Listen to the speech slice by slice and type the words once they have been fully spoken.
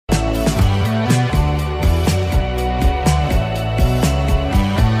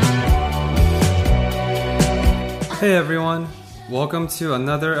Hey everyone, welcome to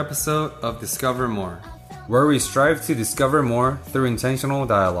another episode of Discover More, where we strive to discover more through intentional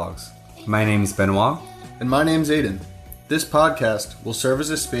dialogues. My name is Benoit. And my name's Aiden. This podcast will serve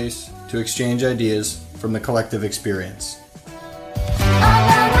as a space to exchange ideas from the collective experience.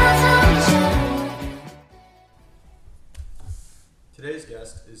 Today's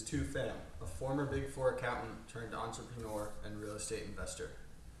guest is Tu Pham, a former Big Four accountant turned entrepreneur and real estate investor.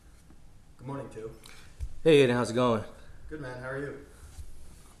 Good morning, Tu. Hey, Aiden, how's it going? Good, man. How are you?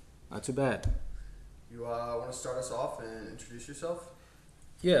 Not too bad. You want to start us off and introduce yourself?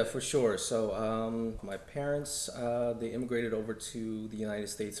 Yeah, for sure. So, my parents, they immigrated over to the United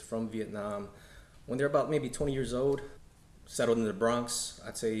States from Vietnam when they're about maybe 20 years old, settled in the Bronx,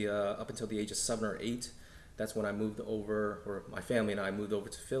 I'd say up until the age of 7 or 8. That's when I moved over, or my family and I moved over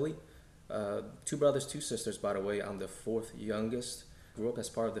to Philly. 2 brothers, 2 sisters, by the way. I'm the 4th youngest. Grew up as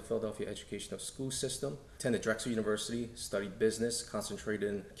part of the Philadelphia educational school system. Attended Drexel University, studied business, concentrated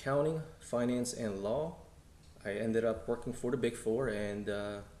in accounting, finance, and law. I ended up working for the Big Four, and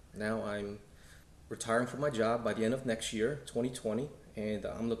now I'm retiring from my job by the end of next year, 2020, and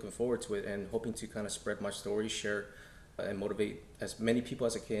I'm looking forward to it and hoping to kind of spread my story, share, and motivate as many people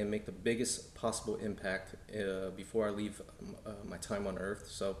as I can, make the biggest possible impact before I leave my time on Earth.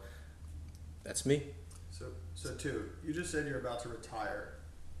 So that's me. So Tu, you just said you're about to retire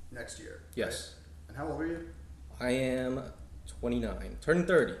next year. Yes. Right? And how old are you? I am 29, turning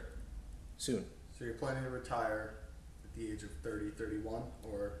 30 soon. So you're planning to retire at the age of 30, 31,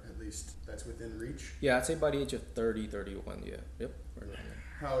 or at least that's within reach? Yeah, I'd say by the age of 30, 31, yeah. Yep, right around there.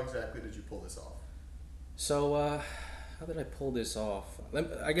 How exactly did you pull this off? So, how did I pull this off?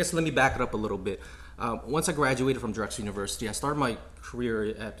 I guess let me back it up a little bit. Once I graduated from Drexel University, I started my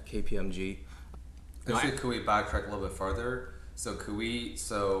career at KPMG. Actually, could we backtrack a little bit further?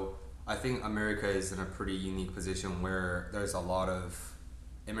 So I think America is in a pretty unique position where there's a lot of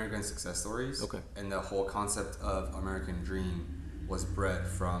immigrant success stories. Okay. And the whole concept of American dream was bred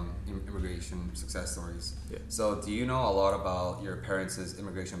from immigration success stories. Yeah. So do you know a lot about your parents'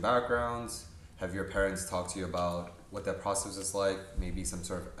 immigration backgrounds? Have your parents talked to you about what that process is like? Maybe some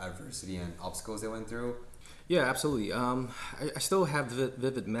sort of adversity and obstacles they went through? Yeah, absolutely. I still have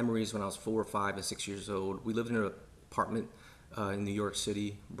vivid memories when I was 4, 5, and 6 years old. We lived in an apartment in New York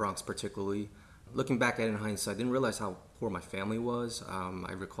City, Bronx particularly. Looking back at it in hindsight, I didn't realize how poor my family was.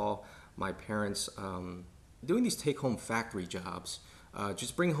 I recall my parents doing these take-home factory jobs,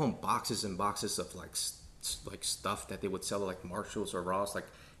 just bringing home boxes and boxes of like stuff that they would sell at like Marshalls or Ross, like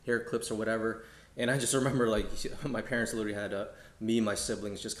hair clips or whatever. And I just remember like my parents literally had me and my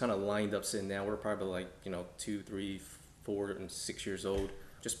siblings just kind of lined up sitting down. We're probably like 2, 3, 4, and 6 years old,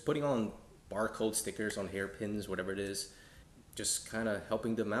 just putting on barcode stickers on hairpins, whatever it is, just kind of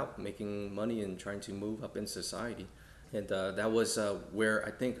helping them out, making money and trying to move up in society. And that was where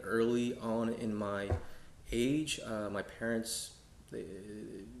I think early on in my age, my parents,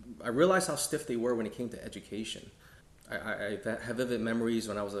 I realized how stiff they were when it came to education. I have vivid memories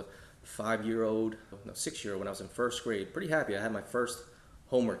when I was a 6-year-old when I was in first grade. Pretty happy. I had my first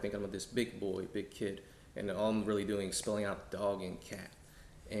homework, thinking I'm this big boy, big kid, and all I'm really doing is spelling out dog and cat.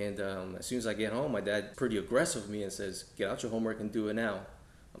 And as soon as I get home, my dad's pretty aggressive with me and says, "Get out your homework and do it now."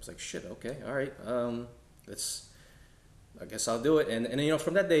 I was like, "Shit, okay, all right, I guess I'll do it." And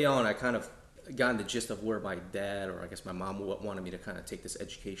from that day on, I kind of got the gist of where my dad, or I guess my mom, wanted me to kind of take this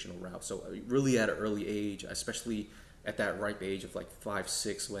educational route. So really at an early age, especially at that ripe age of like 5,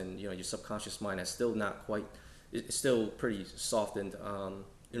 6, when your subconscious mind is still not quite, it's still pretty softened.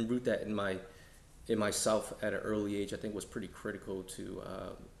 And root that in myself at an early age, I think was pretty critical to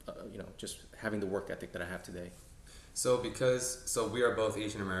just having the work ethic that I have today. So we are both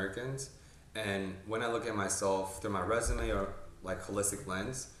Asian Americans, and when I look at myself through my resume or like holistic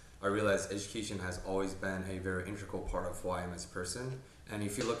lens, I realize education has always been a very integral part of who I am as a person. And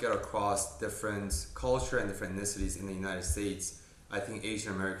if you look at across different culture and different ethnicities in the United States, I think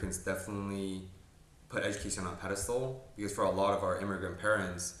Asian Americans definitely put education on a pedestal, because for a lot of our immigrant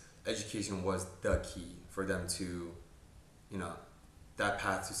parents, education was the key for them to, that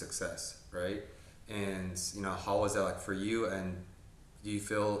path to success, right? And, how was that like for you? And do you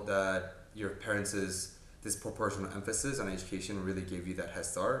feel that your parents' disproportionate emphasis on education really gave you that head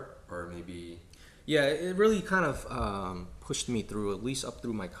start, or maybe? Yeah, it really kind of pushed me through, at least up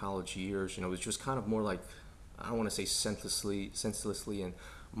through my college years. It was just kind of more like, I don't want to say senselessly and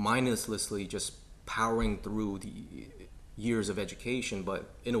mindlessly just powering through the years of education, but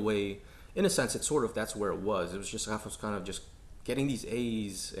in a sense, that's where it was. It was just, I was kind of just getting these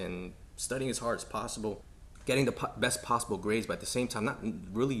A's and studying as hard as possible. getting the best possible grades, but at the same time, not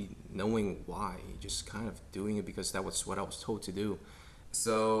really knowing why, just kind of doing it because that was what I was told to do.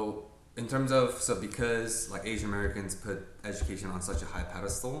 So in terms of, so because like Asian Americans put education on such a high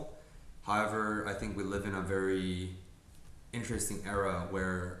pedestal, however, I think we live in a very interesting era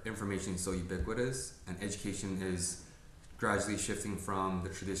where information is so ubiquitous and education is gradually shifting from the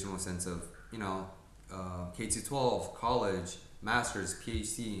traditional sense of, K to 12, college, master's,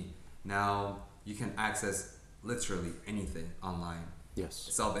 PhD. Now you can access literally anything online. Yes.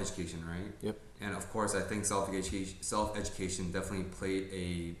 Self-education, right? Yep. And of course, I think self-education definitely played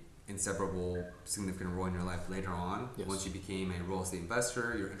a inseparable, significant role in your life later on. Yes. Once you became a real estate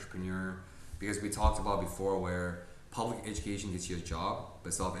investor, you're an entrepreneur. Because we talked about before where public education gets you a job,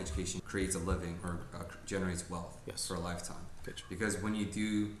 but self-education creates a living or generates wealth Yes. for a lifetime. Gotcha. Because when you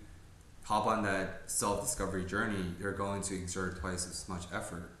do hop on that self-discovery journey, you're going to exert twice as much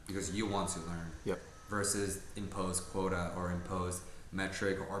effort because you want to learn. Yep. Versus imposed quota or imposed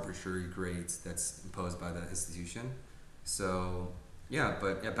metric or arbitrary grades that's imposed by the institution. So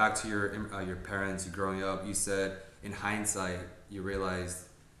back to your parents, you growing up. You said in hindsight you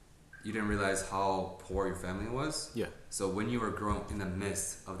didn't realize how poor your family was. Yeah. So when you were growing in the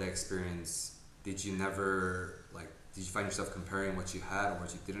midst of that experience, did you find yourself comparing what you had or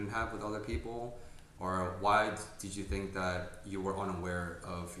what you didn't have with other people? Or why did you think that you were unaware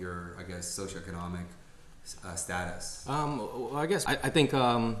of your, socioeconomic status? Well, I think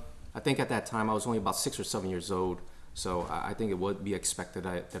at that time I was only about 6 or 7 years old, so I think it would be expected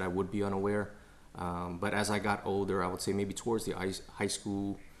that I would be unaware. But as I got older, I would say maybe towards the high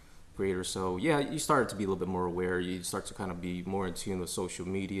school grade or so, you started to be a little bit more aware. You start to kind of be more in tune with social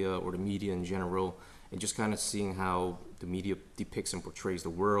media or the media in general, and just kind of seeing how the media depicts and portrays the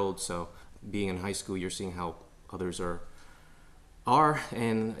world. So being in high school, you're seeing how others are,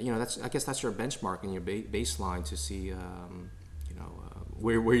 and I guess that's your benchmark and your baseline to see,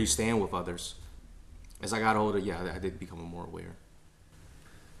 where you stand with others. As I got older, I did become more aware.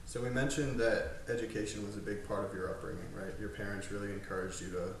 So we mentioned that education was a big part of your upbringing, right? Your parents really encouraged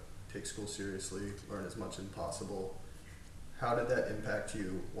you to take school seriously, learn as much as possible. How did that impact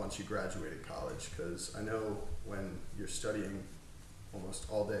you once you graduated college? Because I know when you're studying almost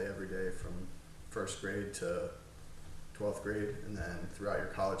all day, every day, from first grade to 12th grade, and then throughout your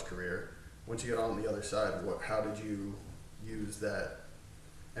college career, once you get on the other side, how did you use that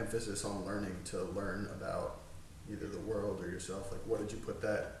emphasis on learning to learn about either the world or yourself? Like, what did you put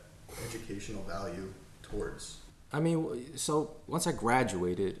that educational value towards? I mean, so once I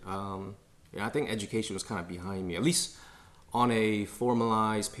graduated, I think education was kind of behind me, at least on a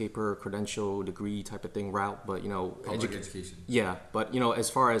formalized paper, credential, degree type of thing route. But Public education. Yeah, but as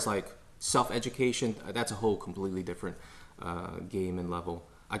far as like self-education, that's a whole completely different game and level.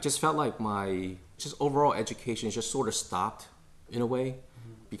 I just felt like my overall education just sort of stopped in a way,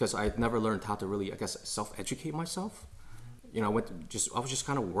 because I'd never learned how to really, self-educate myself. I was just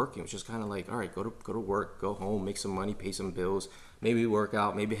kind of working. It was just kind of like, all right, go to work, go home, make some money, pay some bills, maybe work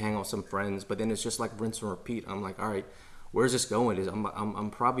out, maybe hang out with some friends. But then it's just like rinse and repeat. I'm like, all right, where's this going?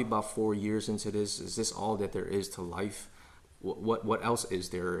 I'm probably about 4 years into this. Is this all that there is to life? What else is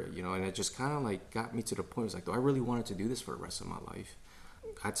there? And it just kind of like got me to the point. It was like, do I really want to do this for the rest of my life?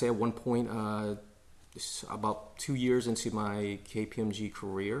 I'd say at one point, about 2 years into my KPMG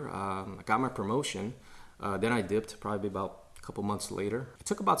career, I got my promotion. Then I dipped probably about a couple months later. I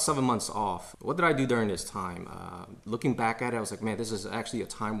took about 7 months off. What did I do during this time? Looking back at it, I was like, man, this is actually a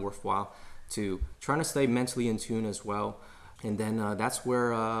time worthwhile to trying to stay mentally in tune as well. And then that's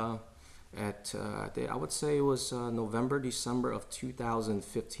where I would say it was November, December of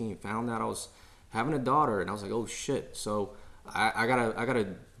 2015, found out I was having a daughter, and I was like, oh shit. So I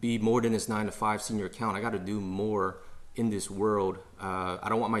gotta be more than this 9-to-5 senior accountant. I gotta do more in this world. I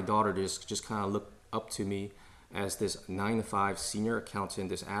don't want my daughter to just kind of look up to me as this 9-to-5 senior accountant,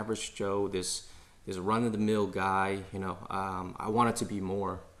 this average Joe, this run-of-the-mill guy. I wanted to be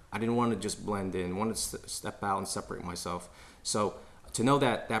more. I didn't want to just blend in. I wanted to step out and separate myself. So to know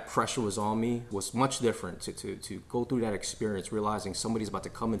that pressure was on me was much different. To go through that experience, realizing somebody's about to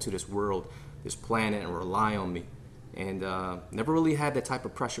come into this world, this planet, and rely on me, and never really had that type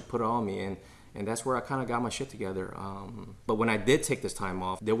of pressure put on me. And that's where I kind of got my shit together. But when I did take this time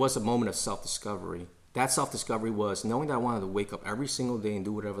off, there was a moment of self-discovery. That self-discovery was knowing that I wanted to wake up every single day and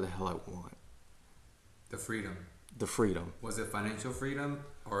do whatever the hell I want. The freedom. The freedom. Was it financial freedom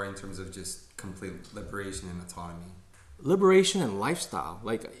or in terms of just complete liberation and autonomy? Liberation and lifestyle.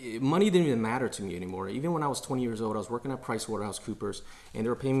 Like, money didn't even matter to me anymore. Even when I was 20 years old, I was working at PricewaterhouseCoopers, and they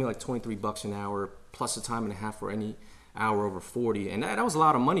were paying me like $23 an hour plus a time and a half for any hour over 40, and that was a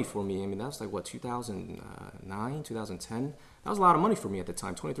lot of money for me. I mean, that was like what, 2009, 2010. That was a lot of money for me at the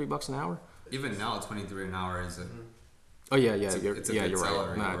time. $23 an hour. Even now, 23 an hour is a Oh yeah, it's you're good right.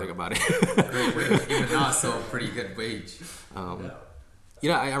 salary, Now I or- think about it. great wage. Even now, it's still a pretty good wage. You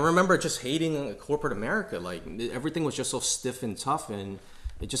know, I remember just hating corporate America. Like everything was just so stiff and tough, and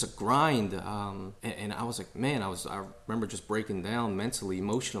it just a grind. And I was like, man, I remember just breaking down mentally,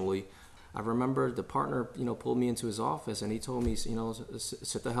 emotionally. I remember the partner, pulled me into his office and he told me,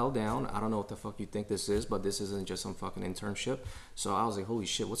 sit the hell down. I don't know what the fuck you think this is, but this isn't just some fucking internship. So I was like, holy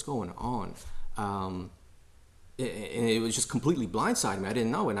shit, what's going on? And it was just completely blindsided me. I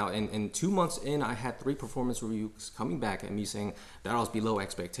didn't know. And 2 months in, I had 3 performance reviews coming back at me saying that I was below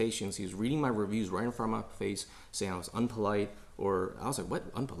expectations. He was reading my reviews right in front of my face, saying I was unpolite. Or I was like,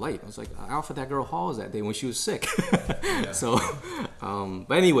 what? Unpolite? I was like, I offered that girl halls that day when she was sick. Yeah. So,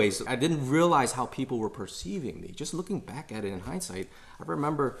 but anyways, I didn't realize how people were perceiving me. Just looking back at it in hindsight, I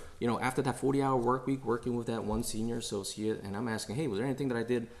remember, after that 40-hour work week, working with that one senior associate, and I'm asking, hey, was there anything that I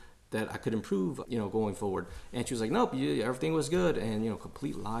did that I could improve, going forward? And she was like, nope, everything was good. And,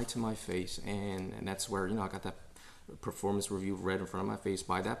 complete lie to my face. And that's where, I got that performance review read in front of my face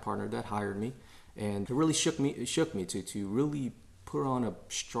by that partner that hired me. And it really shook me to really put on a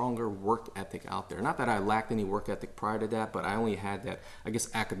stronger work ethic out there. Not that I lacked any work ethic prior to that, but I only had that, I guess,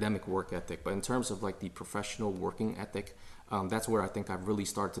 academic work ethic. But in terms of like the professional working ethic, that's where I think I've really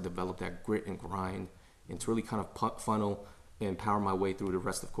started to develop that grit and grind and to really kind of funnel and power my way through the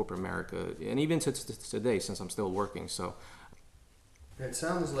rest of corporate America. And even to today, since I'm still working. So It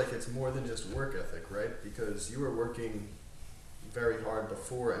sounds like it's more than just work ethic, right? Because you were working very hard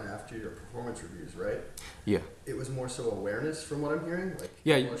before and after your performance reviews, right? yeah. It was more so awareness from what I'm hearing. Like,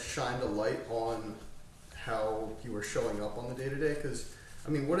 Yeah. you almost shined a light on how you were showing up on the day to day. Because, I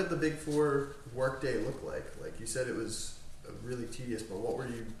mean, what did the Big Four work day look like? Like you said, it was really tedious, but what were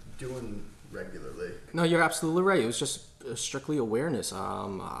you doing regularly? No, you're absolutely right. It was just strictly awareness.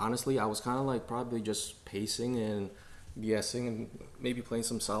 Honestly, I was kind of like probably just pacing and BSing and maybe playing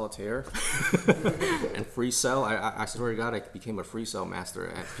some solitaire and free cell. I swear to God, I became a free cell master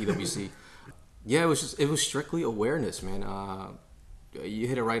at PwC. Yeah, it was strictly awareness, man. You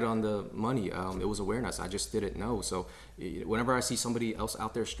hit it right on the money. It was awareness. I just didn't know. So whenever I see somebody else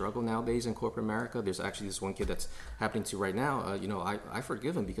out there struggle nowadays in corporate America, there's actually this one kid that's happening to right now. I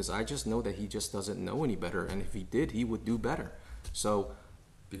forgive him because I just know that he just doesn't know any better. And if he did, he would do better. So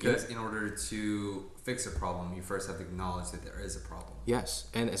Because in order to fix a problem, you first have to acknowledge that there is a problem. yes,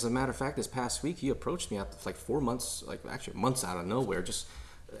 and as a matter of fact, this past week he approached me after like 4 months, like actually months out of nowhere, just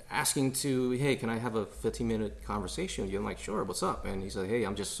asking to, hey, can I have a 15-minute conversation with you? I'm like, sure, what's up? And he said, hey,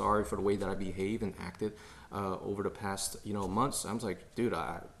 I'm just sorry for the way that I behaved and acted over the past months. I was like, dude,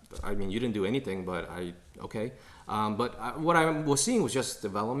 I mean, you didn't do anything, but okay. What I was seeing was just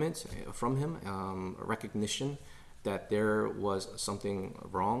development from him, recognition that there was something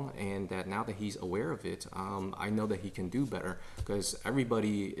wrong, and that now that he's aware of it, I know that he can do better, because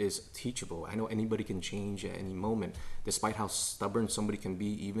everybody is teachable. I know anybody can change at any moment, despite how stubborn somebody can be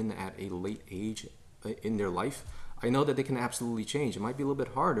even at a late age in their life. I know that they can absolutely change. It might be a little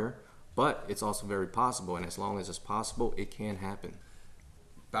bit harder, but it's also very possible, and as long as it's possible, it can happen.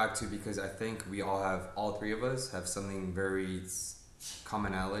 Back to, because I think all 3 of us have something very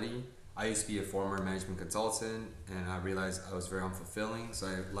commonality. I used to be a former management consultant, and I realized I was very unfulfilling, so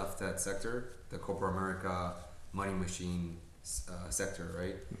I left that sector, the corporate America money machine sector,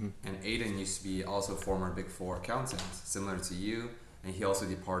 right? Mm-hmm. And Aiden used to be also former Big Four accountant, similar to you, and he also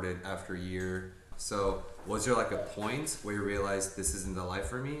departed after a year. So was there like a point where you realized this isn't the life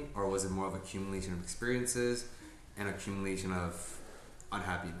for me, or was it more of accumulation of experiences and accumulation of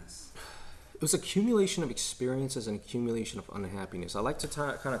unhappiness? It was accumulation of experiences and accumulation of unhappiness. I like to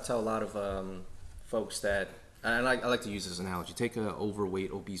kind of tell a lot of folks that, and I like to use this analogy. Take an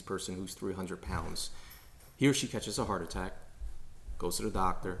overweight, obese person who's 300 pounds. He or she catches a heart attack, goes to the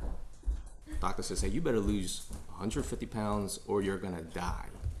doctor. Doctor says, hey, you better lose 150 pounds or you're going to die.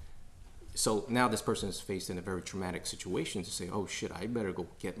 So now this person is faced in a very traumatic situation to say, oh shit, I better go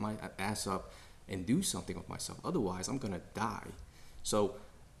get my ass up and do something with myself. Otherwise, I'm going to die. So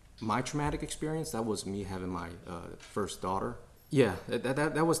my traumatic experience, that was me having my first daughter. Yeah,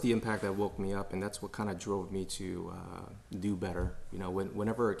 that was the impact that woke me up, and that's what kind of drove me to do better.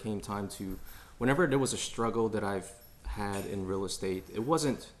 Whenever it came time to, whenever there was a struggle that I've had in real estate, it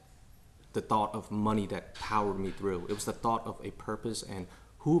wasn't the thought of money that powered me through. It was the thought of a purpose and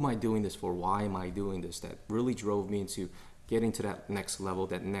who am I doing this for? Why am I doing this? That really drove me into getting to that next level,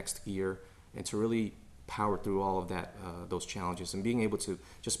 that next gear, and to really power through all of that, those challenges, and being able to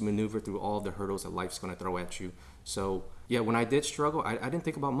just maneuver through all of the hurdles that life's going to throw at you. So yeah, when I did struggle, I didn't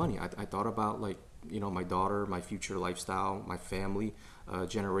think about money. I thought about, like, my daughter, my future lifestyle, my family,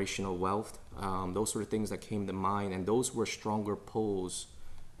 generational wealth, those sort of things that came to mind, and those were stronger pulls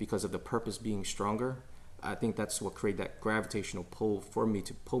because of the purpose being stronger. I think that's what created that gravitational pull for me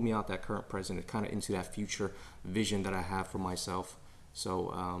to pull me out that current present and kind of into that future vision that I have for myself.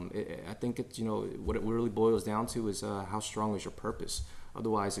 So I think it's, what it really boils down to is how strong is your purpose.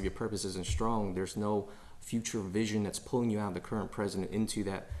 Otherwise, if your purpose isn't strong, there's no future vision that's pulling you out of the current present into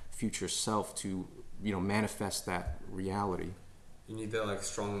that future self to, manifest that reality. You need that like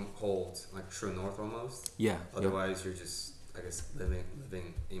stronghold, like true north almost. Yeah. Otherwise, you're just, I guess,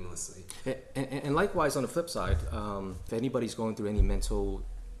 living aimlessly. And likewise, on the flip side, if anybody's going through any mental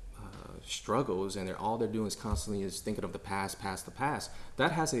struggles and all they're doing is constantly is thinking of the past,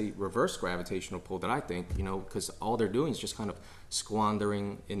 that has a reverse gravitational pull that I think, because all they're doing is just kind of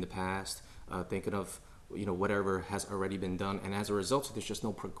squandering in the past, thinking of whatever has already been done, and as a result, there's just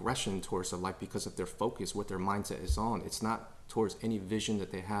no progression towards their life because of their focus, what their mindset is on. It's not towards any vision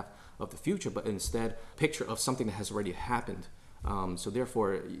that they have of the future, but instead a picture of something that has already happened. So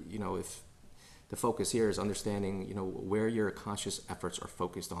therefore, if the focus here is understanding, where your conscious efforts are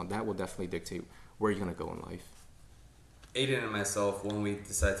focused on, that will definitely dictate where you're going to go in life. Aiden and myself, when we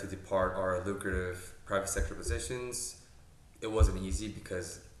decided to depart our lucrative private sector positions, it wasn't easy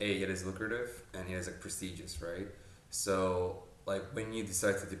because it is lucrative and it is like prestigious, right? So like when you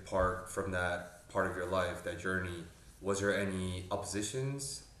decide to depart from that part of your life, that journey, was there any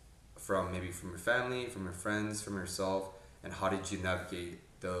oppositions from your family, from your friends, from yourself, and how did you navigate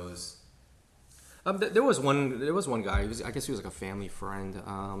those? There was one guy. I guess he was like a family friend.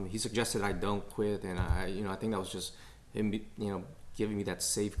 He suggested I don't quit, and I think that was just him, giving me that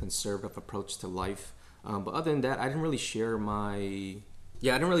safe, conservative approach to life. But other than that, I didn't really share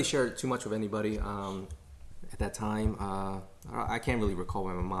too much with anybody at that time. I can't really recall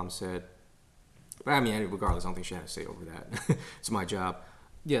what my mom said, but regardless, I don't think she had to say over that. It's my job.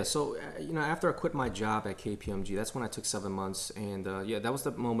 Yeah, so after I quit my job at KPMG, that's when I took 7 months, and that was the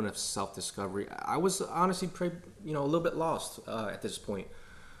moment of self-discovery. I was honestly a little bit lost at this point.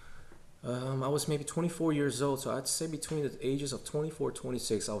 I was maybe 24 years old, so I'd say between the ages of 24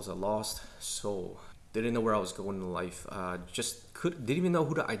 26, I was a lost soul. Didn't know where I was going in life. Didn't even know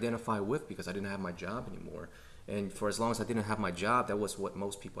who to identify with because I didn't have my job anymore. And for as long as I didn't have my job, that was what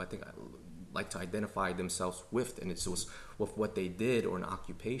most people, I think, like to identify themselves with, and it was with what they did or an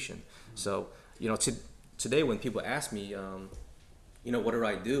occupation. So today when people ask me, what do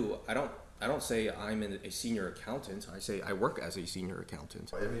I do? I don't say I'm a senior accountant. I say I work as a senior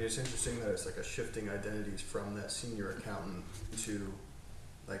accountant. It's interesting that it's like a shifting identities from that senior accountant to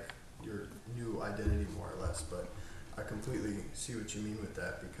like your new identity, more or less. But I completely see what you mean with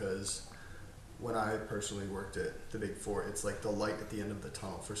that, because when I personally worked at the Big Four, it's like the light at the end of the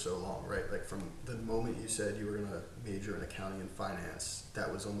tunnel for so long, right? Like from the moment you said you were going to major in accounting and finance,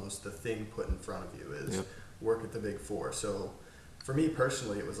 that was almost the thing put in front of you is work at the Big Four. So for me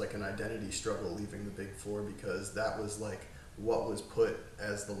personally, it was like an identity struggle leaving the Big Four, because that was like what was put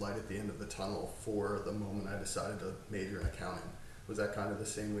as the light at the end of the tunnel for the moment I decided to major in accounting. Was that kind of the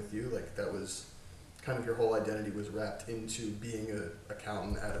same with you? Like that was kind of your whole identity was wrapped into being an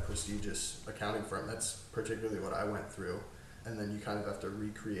accountant at a prestigious accounting firm. That's particularly what I went through. And then you kind of have to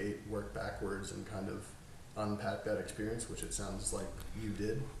recreate, work backwards, and kind of unpack that experience, which it sounds like you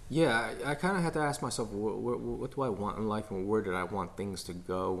did. Yeah, I kind of had to ask myself, what do I want in life, and where did I want things to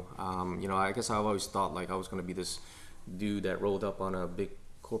go? I guess I've always thought like I was going to be this dude that rolled up on a big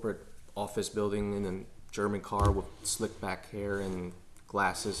corporate office building in a German car with slick back hair and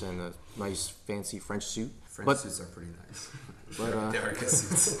glasses and a nice fancy French suit. French suits are pretty nice. But, they are good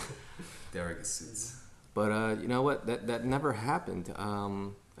suits. They are good suits. But you know what? That never happened.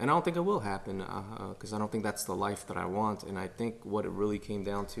 And I don't think it will happen because I don't think that's the life that I want. And I think what it really came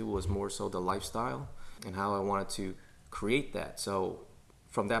down to was more so the lifestyle and how I wanted to create that. So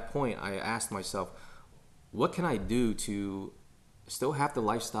from that point, I asked myself, what can I do to still have the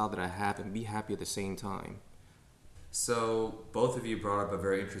lifestyle that I have and be happy at the same time? So both of you brought up a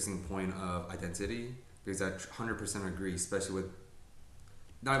very interesting point of identity, because I 100% agree, especially with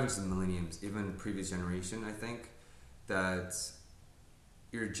not even just the millenniums, even previous generation. I think that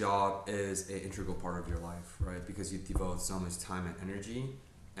your job is an integral part of your life, right? Because you devote so much time and energy,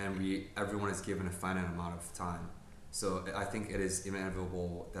 and everyone is given a finite amount of time. So I think it is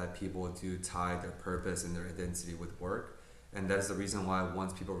inevitable that people do tie their purpose and their identity with work. And that is the reason why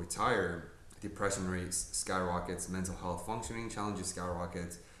once people retire, depression rates skyrockets, mental health functioning challenges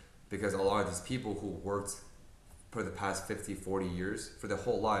skyrockets, because a lot of these people who worked for the past 50, 40 years, for their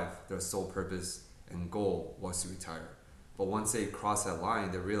whole life, their sole purpose and goal was to retire. But once they cross that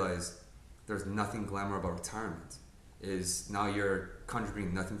line, they realize there's nothing glamour about retirement. Is now you're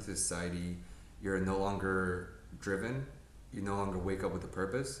contributing nothing to society, you're no longer driven, you no longer wake up with a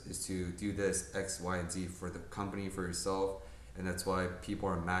purpose, is to do this X, Y, and Z for the company, for yourself, and that's why people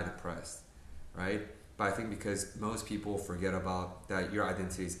are mad depressed, right? But I think because most people forget about that your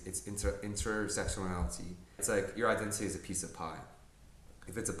identity is it's intersectionality. It's like your identity is a piece of pie.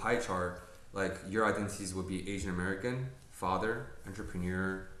 If it's a pie chart, like your identities would be Asian American, father,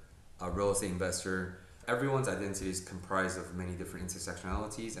 entrepreneur, a real estate investor. Everyone's identity is comprised of many different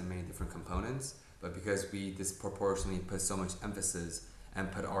intersectionalities and many different components, but because we disproportionately put so much emphasis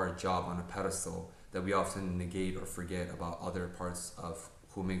and put our job on a pedestal, that we often negate or forget about other parts of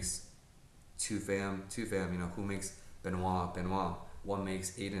who makes two fam, who makes Benoit, what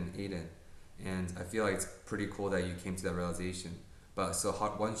makes Aiden. And I feel like it's pretty cool that you came to that realization. But so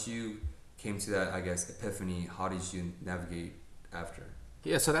once you came to that, I guess, epiphany, how did you navigate after?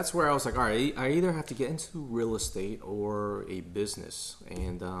 Yeah, so that's where I was like, all right, I either have to get into real estate or a business.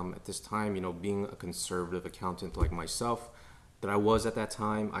 And at this time, being a conservative accountant like myself, that I was at that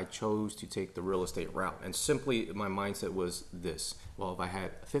time, I chose to take the real estate route. And simply, my mindset was this. Well, if I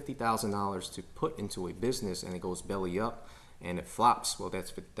had $50,000 to put into a business and it goes belly up and it flops, well,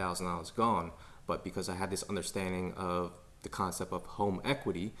 that's $50,000 gone. But because I had this understanding of the concept of home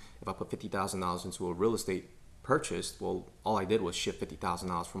equity, if I put $50,000 into a real estate purchase, well, all I did was shift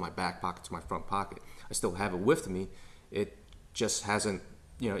 $50,000 from my back pocket to my front pocket. I still have it with me. It just hasn't,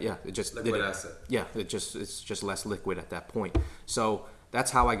 it just liquid asset. Yeah, it's just less liquid at that point. So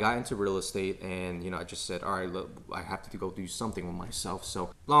that's how I got into real estate, and I just said, all right, look, I have to go do something with myself.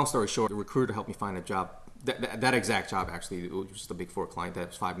 So long story short, the recruiter helped me find a job. That exact job, actually, it was just a Big Four client that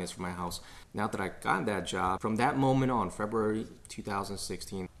was 5 minutes from my house. Now that I got that job, from that moment on, February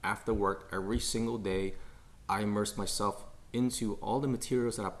 2016, after work, every single day, I immersed myself into all the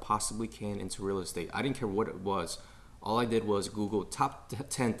materials that I possibly can into real estate. I didn't care what it was. All I did was Google top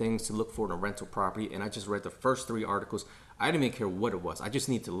 10 things to look for in a rental property, and I just read the first 3 articles. I didn't even care what it was. I just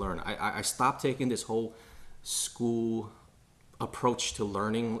need to learn. I stopped taking this whole school approach to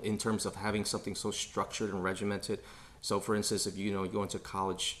learning in terms of having something so structured and regimented. So for instance, if you go into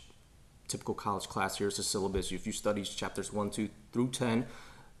college, typical college class, here's the syllabus. If you study chapters 1, 2 through 10,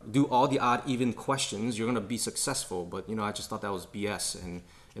 do all the odd even questions, you're going to be successful. But I just thought that was BS,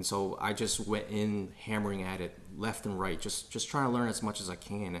 and so I just went in hammering at it left and right, just trying to learn as much as I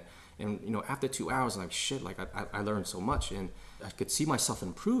can. And after 2 hours, I'm like, shit, like I learned so much, and I could see myself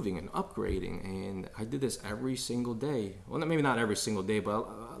improving and upgrading. And I did this every single day. Well, maybe not every single day,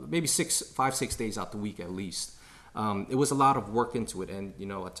 but maybe 5, 6 days out the week at least. It was a lot of work into it, and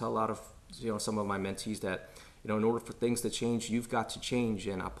I tell a lot of some of my mentees that in order for things to change, you've got to change.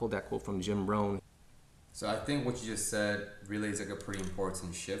 And I pulled that quote from Jim Rohn. So I think what you just said really is like a pretty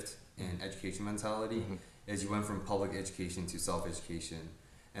important shift in education mentality. Mm-hmm. Is you went from public education to self-education.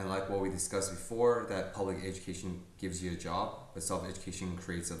 And like what we discussed before, that public education gives you a job, but self-education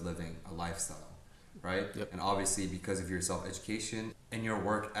creates a living, a lifestyle, right? Yep. And obviously because of your self-education and your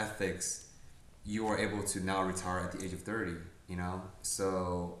work ethics, you are able to now retire at the age of 30,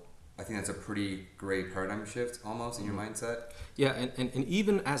 So I think that's a pretty great paradigm shift almost in your mindset. Yeah, and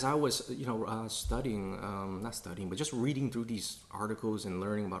even as I was, studying, not studying, but just reading through these articles and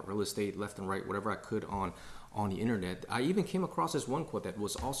learning about real estate left and right, whatever I could on the internet, I even came across this one quote that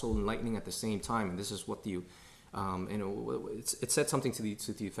was also enlightening at the same time. And this is what it said something to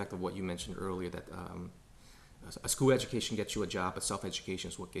the effect of what you mentioned earlier, that a school education gets you a job, but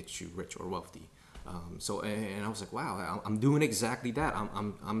self-education is what gets you rich or wealthy. And I was like, wow, I'm doing exactly that.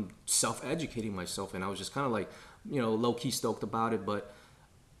 I'm self-educating myself, and I was just kind of like, low-key stoked about it. But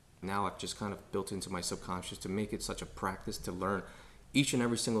now I've just kind of built into my subconscious to make it such a practice to learn each and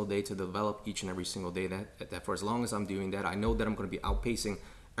every single day, to develop each and every single day. That for as long as I'm doing that, I know that I'm going to be outpacing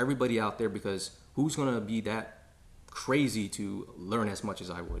everybody out there, because who's going to be that crazy to learn as much as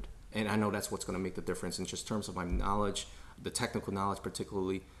I would? And I know that's what's going to make the difference in just terms of my knowledge, the technical knowledge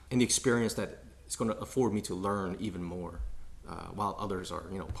particularly, and the experience that it's going to afford me to learn even more while others are,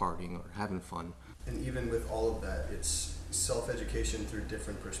 partying or having fun. And even with all of that, it's self-education through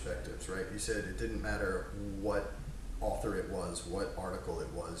different perspectives, right? You said it didn't matter what author it was, what article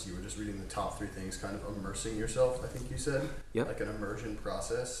it was. You were just reading the top 3 things, kind of immersing yourself, I think you said. Yep. Like an immersion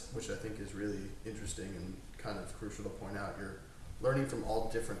process, which I think is really interesting and kind of crucial to point out. You're learning from all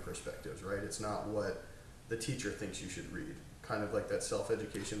different perspectives, right? It's not what the teacher thinks you should read. Kind of like that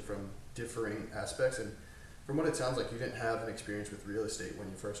self-education from differing aspects. And From what it sounds like, you didn't have an experience with real estate when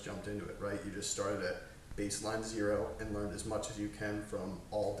you first jumped into it, right? You just started at baseline zero and learned as much as you can from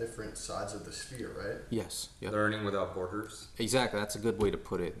all different sides of the sphere, right? Yes. Yep. Learning without borders. Exactly. That's a good way to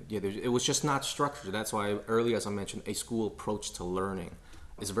put it. Yeah, it was just not structured. That's why earlier, as I mentioned, a school approach to learning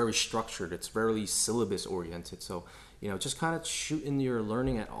is very structured. It's very syllabus oriented. So, just kind of shooting your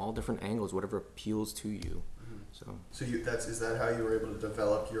learning at all different angles, whatever appeals to you. So is that how you were able to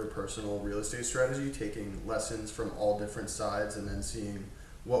develop your personal real estate strategy, taking lessons from all different sides and then seeing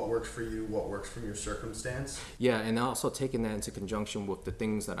what works for you, what works from your circumstance? Yeah, and also taking that into conjunction with the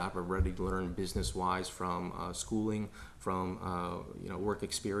things that I've already learned business-wise from schooling, from work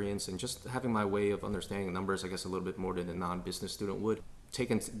experience, and just having my way of understanding numbers, I guess, a little bit more than a non-business student would.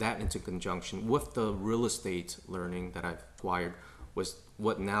 Taking that into conjunction with the real estate learning that I've acquired was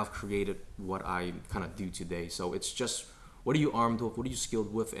what now created what I kind of do today. So it's just, what are you armed with? What are you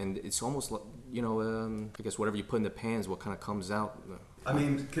skilled with? And it's almost like, I guess whatever you put in the pan is what kind of comes out. I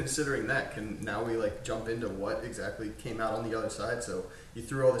mean, considering that, can now we jump into what exactly came out on the other side? So you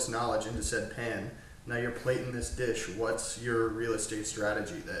threw all this knowledge into said pan. Now you're plating this dish. What's your real estate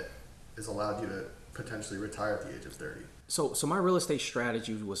strategy that has allowed you to potentially retire at the age of 30? So my real estate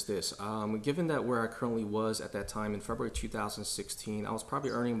strategy was this. Given that where I currently was at that time in February 2016, I was probably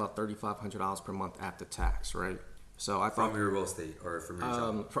earning about $3,500 per month after tax, right? So I thought From your real estate or from your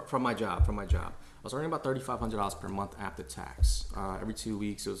job? From my job. I was earning about $3,500 per month after tax. Every 2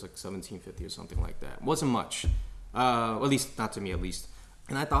 weeks it was like $1,750 or something like that. It wasn't much, at least not to me at least.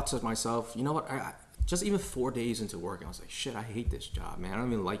 And I thought to myself, you know what? I just even 4 days into work, I was like, shit, I hate this job, man. I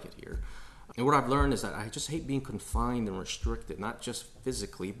don't even like it here. And what I've learned is that I just hate being confined and restricted, not just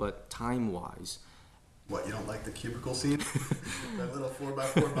physically, but time-wise. What, you don't like the cubicle scene? That little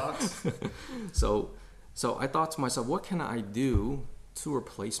 4x4 box? So I thought to myself, what can I do to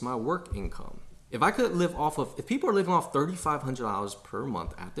replace my work income? If people are living off $3,500 per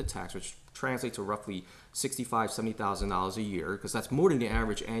month after tax, which translates to roughly $65,000, $70,000 a year, because that's more than the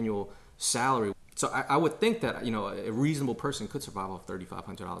average annual salary. So I would think that, a reasonable person could survive off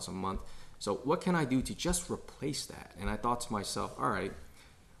 $3,500 a month. So what can I do to just replace that? And I thought to myself, all right,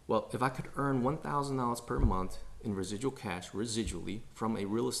 well, if I could earn $1,000 per month in residual cash, residually, from a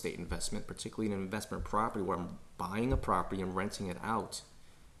real estate investment, particularly an investment property where I'm buying a property and renting it out,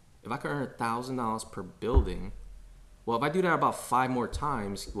 if I could earn $1,000 per building, well, if I do that about 5 more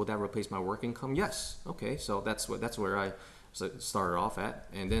times, will that replace my work income? Yes. Okay, so that's where I started off at.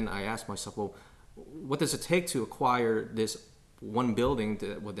 And then I asked myself, well, what does it take to acquire this one building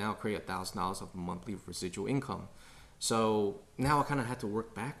that would now create $1,000 of monthly residual income? So now I kind of had to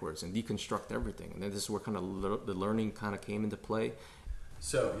work backwards and deconstruct everything. And then this is where kind of the learning kind of came into play.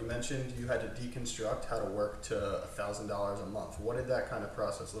 So you mentioned you had to deconstruct how to work to $1,000 a month. What did that kind of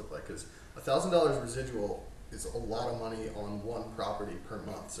process look like? Because $1,000 residual is a lot of money on one property per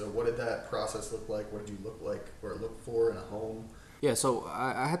month. So what did that process look like? What did you look like or look for in a home? Yeah, so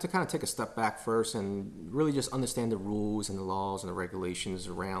I had to kind of take a step back first and really just understand the rules and the laws and the regulations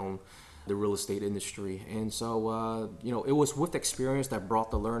around the real estate industry. And so, it was with experience that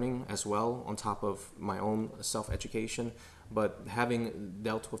brought the learning as well, on top of my own self-education. But having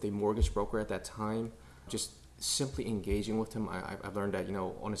dealt with a mortgage broker at that time, just simply engaging with him, I've learned that,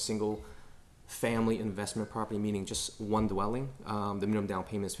 on a single family investment property, meaning just one dwelling, the minimum down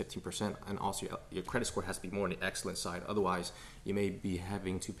payment is 15%, and also your credit score has to be more on the excellent side. Otherwise, you may be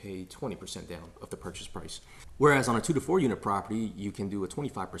having to pay 20% down of the purchase price. Whereas on a 2 to 4 unit property, you can do a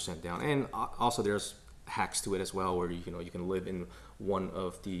 25% down, and also there's hacks to it as well, where you can live in one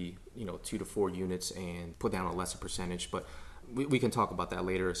of the 2 to 4 units and put down a lesser percentage. But we can talk about that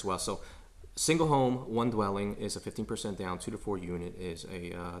later as well. So single home, one dwelling is a 15% down, 2 to 4 unit is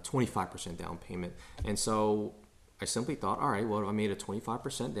a 25% down payment. And so I simply thought, all right, well, if I made a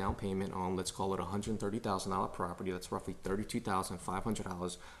 25% down payment on, let's call it a $130,000 property, that's roughly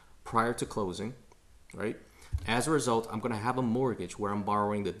 $32,500 prior to closing, right? As a result, I'm going to have a mortgage where I'm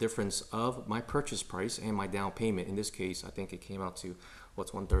borrowing the difference of my purchase price and my down payment. In this case, I think it came out to,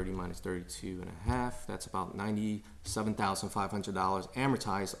 what's 130 minus 32 and a half? That's about $97,500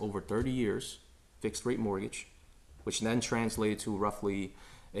 amortized over 30 years, fixed rate mortgage, which then translated to roughly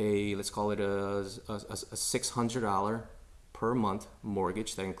let's call it a $600 per month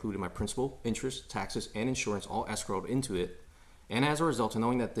mortgage that included my principal, interest, taxes, and insurance all escrowed into it. And as a result of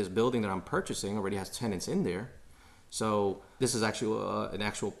knowing that this building that I'm purchasing already has tenants in there, so this is actually an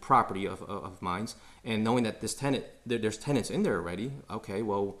actual property of mine, and knowing that there's tenants in there already, okay,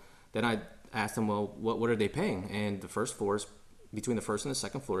 well, then I asked them, well, what are they paying? And the first floors, between the first and the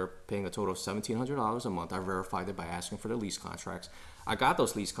second floor, are paying a total of $1,700 a month. I verified it by asking for the lease contracts. I got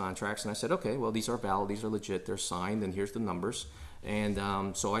those lease contracts and I said, okay, well, these are valid, these are legit, they're signed, and here's the numbers.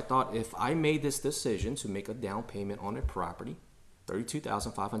 And so I thought if I made this decision to make a down payment on a property,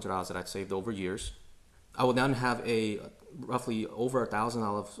 $32,500 that I'd saved over years, I would then have a roughly over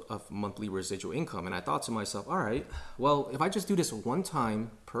 $1,000 of monthly residual income. And I thought to myself, all right, well, if I just do this one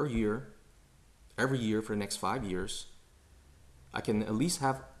time per year, every year for the next 5 years, I can at least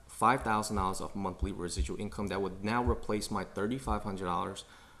have $5,000 of monthly residual income that would now replace my $3,500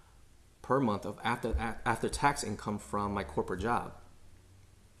 per month of after tax income from my corporate job.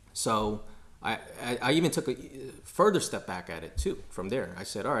 So I even took a further step back at it too. From there, I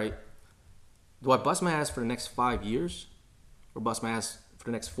said, all right, do I bust my ass for the next 5 years or bust my ass for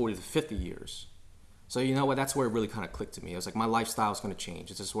the next 40 to 50 years? So you know what, that's where it really kind of clicked to me. I was like, my lifestyle is going to change.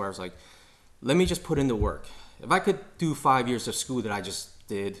 It's just where I was like, let me just put in the work. If I could do 5 years of school that I just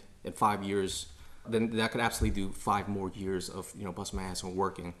did in 5 years, then I could absolutely do 5 more years of, bust my ass and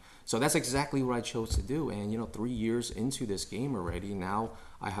working. So that's exactly what I chose to do. And, 3 years into this game already, now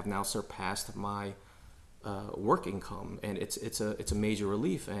I have now surpassed my work income, and it's a major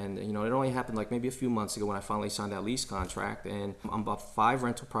relief. And it only happened like maybe a few months ago when I finally signed that lease contract, and I'm about 5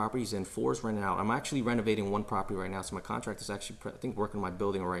 rental properties and 4 is rented out. I'm actually renovating 1 property right now, so my contract is actually I think working on my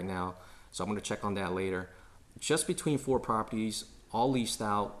building right now, so I'm going to check on that later. Just between 4 properties, all leased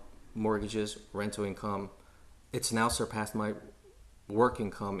out, mortgages, rental income, it's now surpassed my work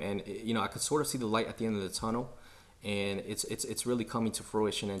income, and I could sort of see the light at the end of the tunnel. And it's really coming to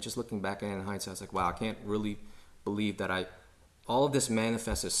fruition. And just looking back in hindsight, I was like, wow, I can't really believe that all of this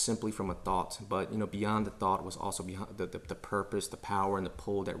manifested simply from a thought. But beyond the thought was also behind the purpose, the power, and the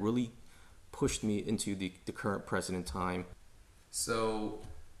pull that really pushed me into the current present time. So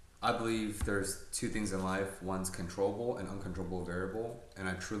I believe there's 2 things in life. One's controllable and uncontrollable variable. And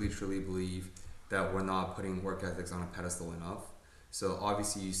I truly, truly believe that we're not putting work ethics on a pedestal enough. So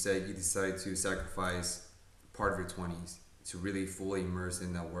obviously you said you decided to sacrifice part of your 20s to really fully immerse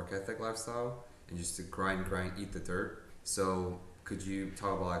in that work ethic lifestyle and just to grind, eat the dirt. So could you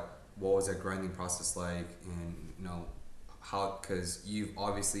talk about like, what was that grinding process like, and how, because you've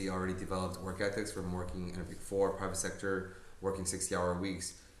obviously already developed work ethics from working in a Big 4 private sector, working 60-hour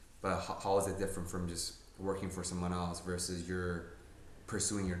weeks, but how is it different from just working for someone else versus you're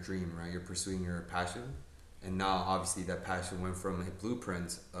pursuing your dream, right? You're pursuing your passion, and now obviously that passion went from a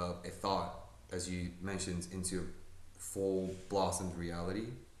blueprint of a thought, as you mentioned, into full blossomed reality.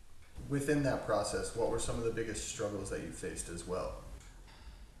 Within that process, what were some of the biggest struggles that you faced as well?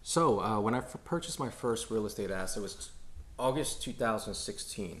 So when I purchased my first real estate asset, it was August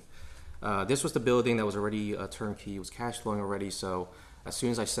 2016. This was the building that was already turnkey. It was cash flowing already. So as soon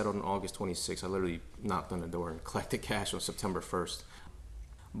as I settled on August 26th, I literally knocked on the door and collected cash on September 1st.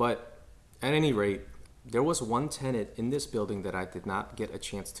 But at any rate, there was one tenant in this building that I did not get a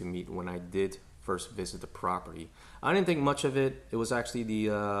chance to meet when I did first visit the property. I didn't think much of it. It was actually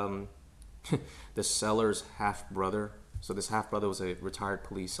the the seller's half brother. So this half brother was a retired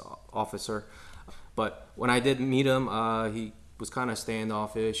police officer. But when I did meet him, he was kind of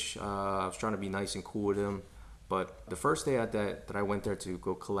standoffish. I was trying to be nice and cool with him. But the first day that I went there to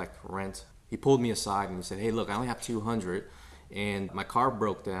go collect rent, he pulled me aside and he said, "Hey, look, I only have $200. And my car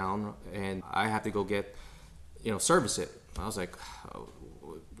broke down and I have to go get, service it." I was like, oh,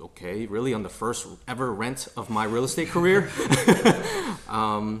 okay, really, on the first ever rent of my real estate career?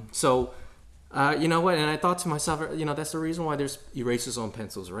 You know what? And I thought to myself, that's the reason why there's erasers on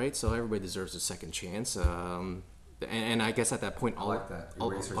pencils, right? So everybody deserves a second chance. And I guess at that point, all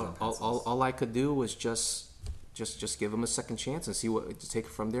I could do was just give him a second chance and see what to take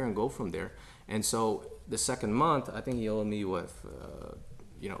it from there and go from there. And so the second month, I think he owed me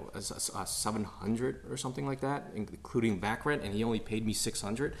 $700 or something like that, including back rent, and he only paid me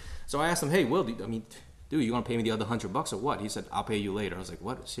 $600. So I asked him, "Hey, Will, dude, you want to pay me the other $100 or what?" He said, "I'll pay you later." I was like,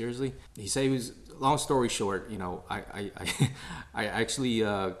 "What? Seriously?" He said he was. Long story short, I actually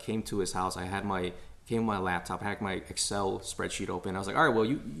came to his house. Came with my laptop, I had my Excel spreadsheet open. I was like, "All right, well,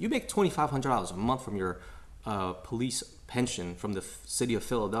 you make $2,500 a month from your police pension from the city of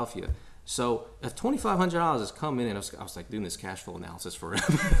Philadelphia. So if $2,500 is coming in," I was like doing this cash flow analysis for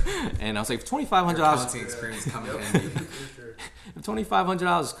him, and I was like, if $2,500 accounting experience coming in, if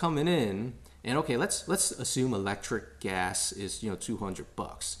 $2,500 is coming in, and okay, let's assume electric, gas is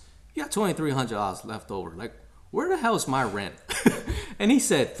 $200. You got $2,300 left over. Like, where the hell is my rent? And he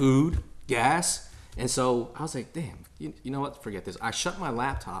said food, gas, and so I was like, damn, you know what? Forget this. I shut my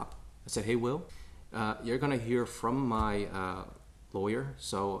laptop. I said, "Hey, Will, you're gonna hear from my lawyer."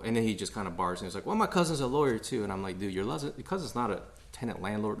 So, and then he just kind of barks and he's like, "Well, my cousin's a lawyer too." And I'm like, "Dude, your cousin's not a tenant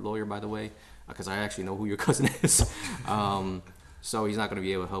landlord lawyer, by the way, because I actually know who your cousin is." so he's not going to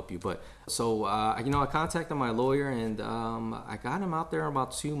be able to help you. But so I contacted my lawyer, and I got him out there in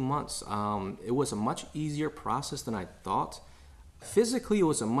about 2 months. It was a much easier process than I thought. Physically, it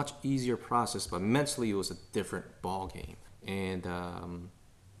was a much easier process, but mentally, it was a different ball game. And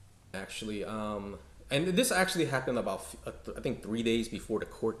and this actually happened about, I think, 3 days before the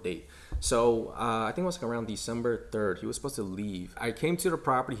court date. So I think it was like around December 3rd. He was supposed to leave. I came to the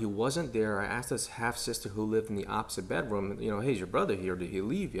property. He wasn't there. I asked his half-sister who lived in the opposite bedroom, hey, is your brother here? Did he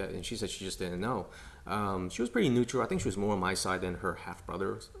leave yet? And she said she just didn't know. She was pretty neutral. I think she was more on my side than her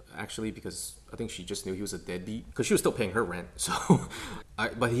half-brother, actually, because I think she just knew he was a deadbeat because she was still paying her rent. So,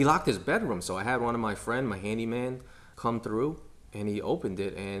 but he locked his bedroom. So I had one of my handyman, come through, and he opened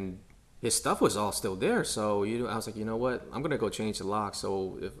it, and his stuff was all still there. So I was like, you know what? I'm gonna go change the lock.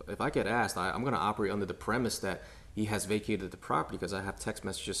 So if I get asked, I'm gonna operate under the premise that he has vacated the property, because I have text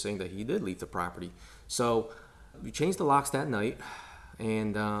messages saying that he did leave the property. So we changed the locks that night,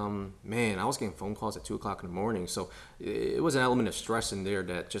 and man, I was getting phone calls at 2:00 in the morning. So it was an element of stress in there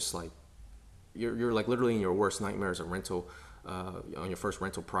that just like you're like literally in your worst nightmare as a rental. On your first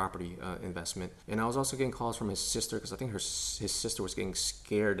rental property investment. And I was also getting calls from his sister, because I think his sister was getting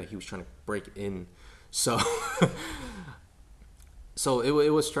scared that he was trying to break in. So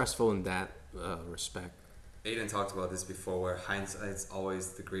it was stressful in that respect. Aiden talked about this before, where hindsight's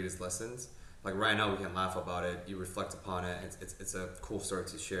always the greatest lessons. Like right now we can laugh about it, you reflect upon it, it's a cool story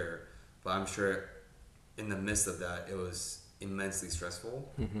to share, but I'm sure in the midst of that it was immensely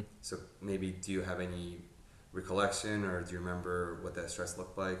stressful. Mm-hmm. So maybe do you have any recollection, or do you remember what that stress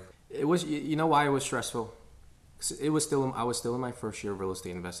looked like? It was, you know why it was stressful? I was still in my first year of real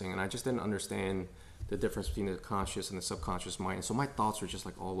estate investing, and I just didn't understand the difference between the conscious and the subconscious mind. And so my thoughts were just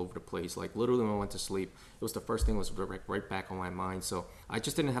like all over the place. Like literally when I went to sleep, it was the first thing was right back on my mind. So I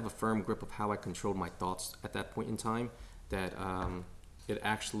just didn't have a firm grip of how I controlled my thoughts at that point in time, that it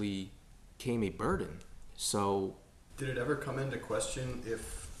actually became a burden. So did it ever come into question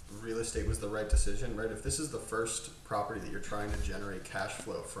if real estate was the right decision, right? If this is the first property that you're trying to generate cash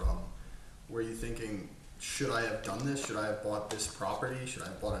flow from, were you thinking, should I have done this? Should I have bought this property? Should I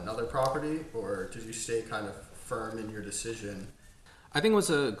have bought another property? Or did you stay kind of firm in your decision? I think it was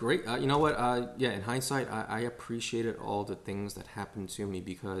a great, in hindsight, I appreciated all the things that happened to me,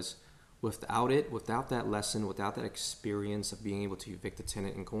 because without that lesson, without that experience of being able to evict a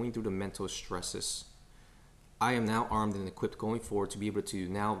tenant and going through the mental stresses, I am now armed and equipped going forward to be able to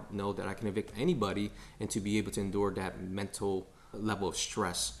now know that I can evict anybody and to be able to endure that mental level of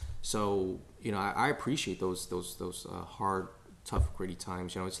stress. So, I appreciate those hard, tough, gritty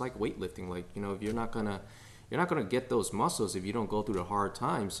times. It's like weightlifting. Like, if you're not gonna get those muscles if you don't go through the hard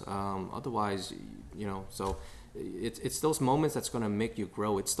times. Otherwise, so it's those moments that's gonna make you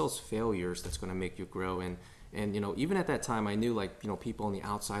grow. It's those failures that's gonna make you grow. And even at that time, I knew people on the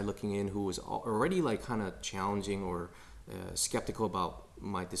outside looking in who was already like kind of challenging or skeptical about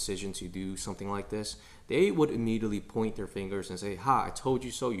my decision to do something like this. They would immediately point their fingers and say, "Ha, I told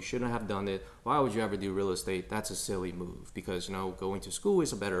you so. You shouldn't have done it. Why would you ever do real estate? That's a silly move, because going to school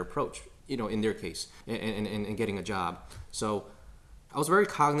is a better approach. In their case, and getting a job." So I was very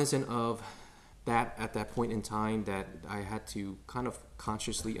cognizant of that at that point in time, that I had to kind of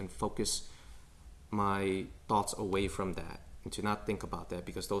consciously and focus my thoughts away from that, and to not think about that,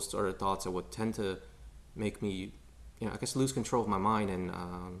 because those are the thoughts that would tend to make me, lose control of my mind and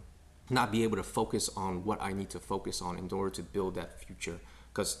not be able to focus on what I need to focus on in order to build that future.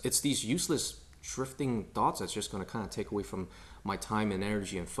 Because it's these useless drifting thoughts that's just going to kind of take away from my time and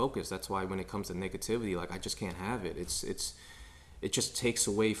energy and focus. That's why when it comes to negativity, I just can't have it. It just takes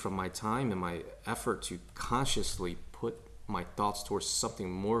away from my time and my effort to consciously put my thoughts towards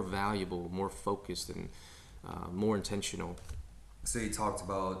something more valuable, more focused, and more intentional. So you talked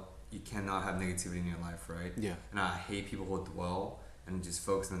about you cannot have negativity in your life, right? Yeah. And I hate people who dwell and just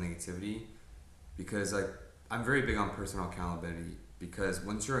focus on negativity, because I'm very big on personal accountability, because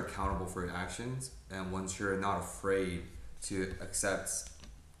once you're accountable for your actions, and once you're not afraid to accept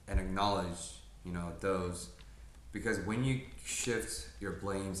and acknowledge, those, because when you shift your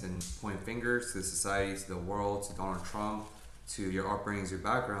blames and point fingers to the society, to the world, to Donald Trump, to your upbringings, your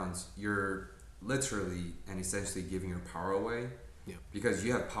backgrounds, you're literally and essentially giving your power away. Yeah. Because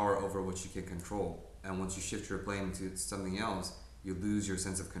you have power over what you can control. And once you shift your blame to something else, you lose your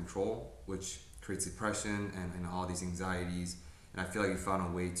sense of control, which creates depression and all these anxieties. And I feel like you found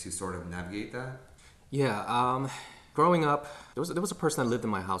a way to sort of navigate that. Yeah. Growing up, there was a person that lived in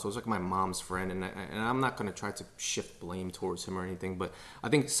my house. It was like my mom's friend, and I'm not going to try to shift blame towards him or anything, but I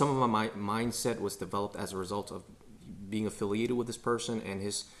think some of my mindset was developed as a result of being affiliated with this person and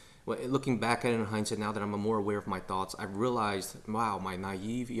his Well, looking back at it in hindsight, now that I'm more aware of my thoughts, I've realized, wow, my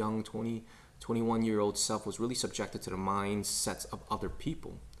naive young 20, 21-year-old self was really subjected to the mindsets of other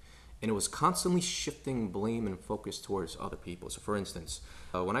people. And it was constantly shifting blame and focus towards other people. So for instance,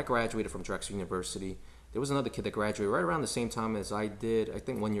 when I graduated from Drexel University, there was another kid that graduated right around the same time as I did. I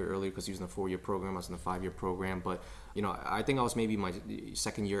think 1 year earlier because he was in the 4-year program. I was in the 5-year program. But, I think I was maybe my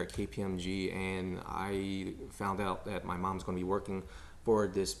second year at KPMG, and I found out that my mom's going to be working for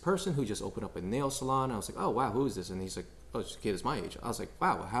this person who just opened up a nail salon. I was like, oh, wow, who is this? And he's like, oh, this kid is my age. I was like,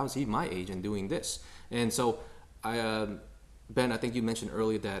 wow, how is he my age and doing this? And so Ben, I think you mentioned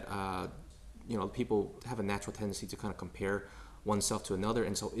earlier that people have a natural tendency to kind of compare oneself to another,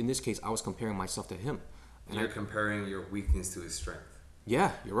 and so in this case, I was comparing myself to him. And you're comparing your weakness to his strength.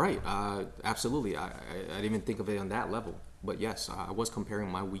 Yeah, you're right. Absolutely. I didn't even think of it on that level, but yes, I was comparing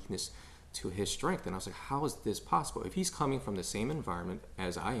my weakness to his strength, and I was like, how is this possible? If he's coming from the same environment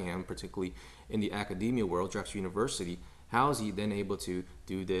as I am, particularly in the academia world, Drexel University, how is he then able to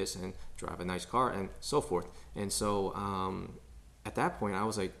do this and drive a nice car and so forth? And so at that point, I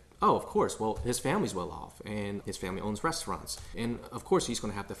was like, oh, of course. Well, his family's well off, and his family owns restaurants. And of course, he's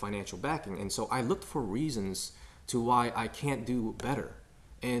going to have the financial backing. And so I looked for reasons to why I can't do better.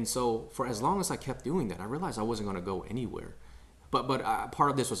 And so for as long as I kept doing that, I realized I wasn't going to go anywhere. But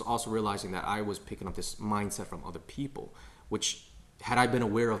part of this was also realizing that I was picking up this mindset from other people, which had I been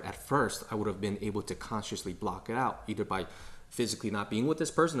aware of at first, I would have been able to consciously block it out, either by physically not being with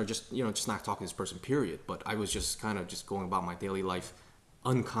this person or just not talking to this person, period. But I was just kind of just going about my daily life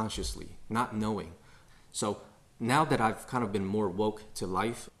unconsciously, not knowing. So now that I've kind of been more woke to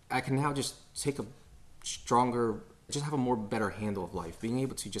life, I can now just take a stronger, just have a more better handle of life, being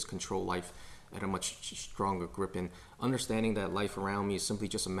able to just control life at a much stronger grip, and understanding that life around me is simply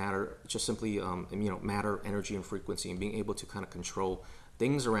just matter, energy, and frequency, and being able to kind of control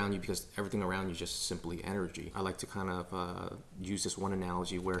things around you, because everything around you is just simply energy. I like to kind of use this one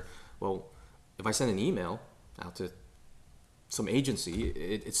analogy where, well, if I send an email out to some agency,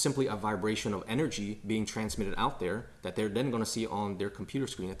 it's simply a vibration of energy being transmitted out there that they're then going to see on their computer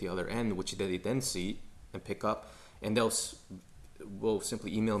screen at the other end, which they then see and pick up, and will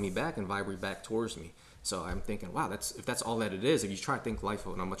simply email me back and vibrate back towards me. So I'm thinking, wow, if that's all that it is, if you try to think life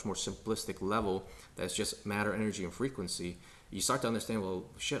on a much more simplistic level, that's just matter, energy, and frequency, you start to understand, well,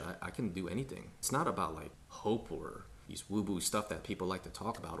 shit, I can do anything. It's not about like hope or these woo-boo stuff that people like to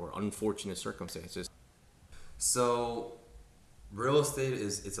talk about, or unfortunate circumstances. So real estate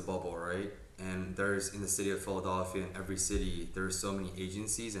it's a bubble, right? And there's, in the city of Philadelphia, in every city, there's so many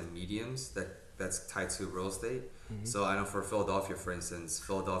agencies and mediums that's tied to real estate. Mm-hmm. So I know for Philadelphia, for instance,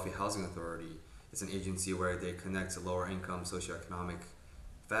 Philadelphia Housing Authority, it's an agency where they connect to lower income socioeconomic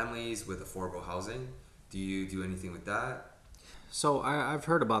families with affordable housing. Do you do anything with that? So I've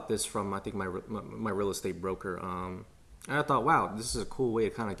heard about this from, I think, my real estate broker. And I thought, wow, this is a cool way to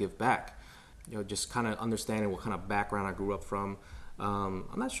kind of give back. Just kind of understanding what kind of background I grew up from. I'm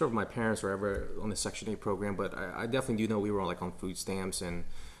not sure if my parents were ever on the Section 8 program, but I definitely do know we were like on food stamps, and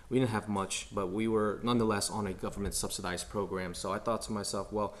we didn't have much, but we were nonetheless on a government subsidized program. So I thought to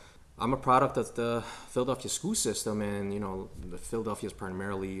myself, well, I'm a product of the Philadelphia school system, and Philadelphia is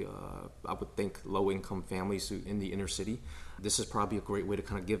primarily, I would think, low-income families in the inner city. This is probably a great way to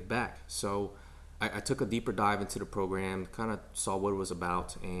kind of give back. So I took a deeper dive into the program, kind of saw what it was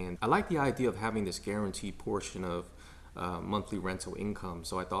about, and I like the idea of having this guaranteed portion of monthly rental income.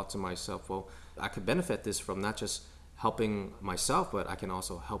 So I thought to myself, well, I could benefit this from not just helping myself, but I can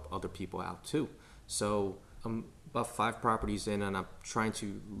also help other people out too. So I'm about 5 properties in, and I'm trying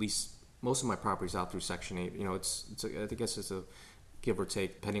to lease most of my properties out through Section 8. I guess it's a give or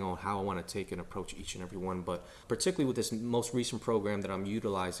take, depending on how I want to take and approach each and every one. But particularly with this most recent program that I'm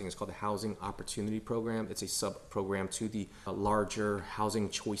utilizing, it's called the Housing Opportunity Program. It's a sub-program to the larger Housing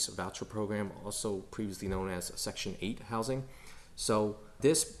Choice Voucher Program, also previously known as Section 8 housing. So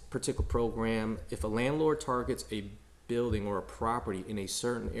this particular program, if a landlord targets a building or a property in a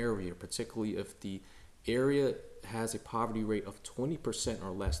certain area, particularly if the area has a poverty rate of 20%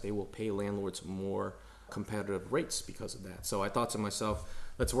 or less, they will pay landlords more competitive rates because of that. So I thought to myself,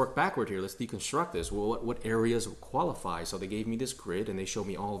 let's work backward here. Let's deconstruct this. Well, what areas qualify? So they gave me this grid and they showed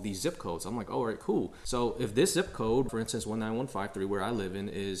me all of these zip codes. I'm like, all right, cool. So if this zip code, for instance, 19153, where I live in,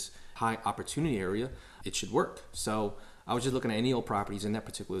 is high opportunity area, it should work. So I was just looking at any old properties in that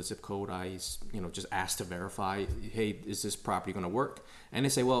particular zip code. I, just asked to verify, hey, is this property going to work? And they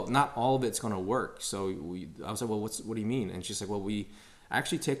say, well, not all of it's going to work. So I was like, well, what do you mean? And she's like, well, we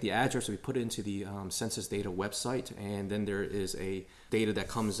actually take the address, we put it into the census data website, and then there is a data that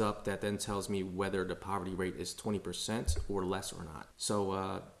comes up that then tells me whether the poverty rate is 20% or less or not.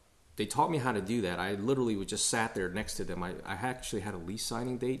 So they taught me how to do that. I literally would just sat there next to them. I actually had a lease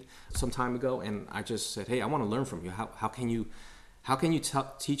signing date some time ago, and I just said, hey, I want to learn from you. How can you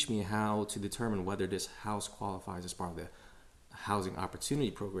teach me how to determine whether this house qualifies as part of the housing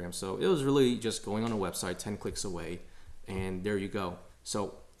opportunity program? So it was really just going on a website 10 clicks away, and there you go.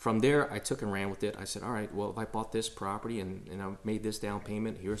 So from there, I took and ran with it. I said, all right, well, if I bought this property and I made this down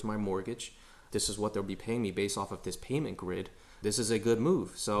payment, here's my mortgage. This is what they'll be paying me based off of this payment grid. This is a good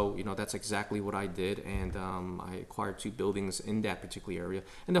move. So, that's exactly what I did. And I acquired 2 buildings in that particular area.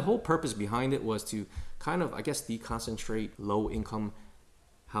 And the whole purpose behind it was to kind of, I guess, deconcentrate low-income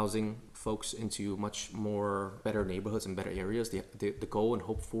housing folks into much more better neighborhoods and better areas. The goal and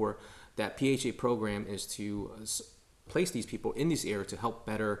hope for that PHA program is to place these people in this area to help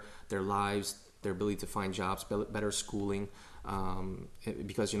better their lives, their ability to find jobs, better schooling.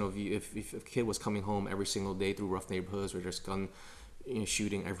 Because if a kid was coming home every single day through rough neighborhoods where there's gun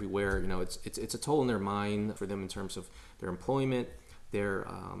shooting everywhere, it's a toll on their mind for them in terms of their employment, their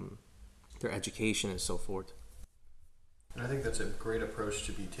education, and so forth. And I think that's a great approach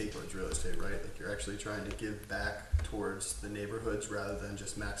to be taking towards real estate, right? Like you're actually trying to give back towards the neighborhoods rather than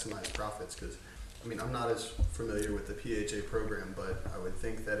just maximize profits. Because I'm not as familiar with the PHA program, but I would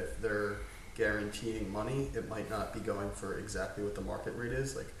think that if they're guaranteeing money, it might not be going for exactly what the market rate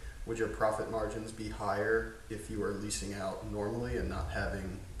is. Like, would your profit margins be higher if you were leasing out normally and not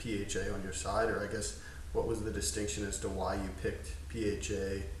having PHA on your side? Or I guess, what was the distinction as to why you picked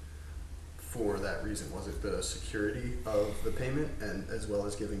PHA for that reason? Was it the security of the payment and as well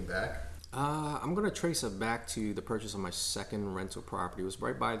as giving back? I'm going to trace it back to the purchase of my second rental property. It was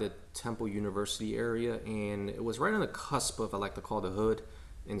right by the Temple University area, and it was right on the cusp of, I like to call, the hood.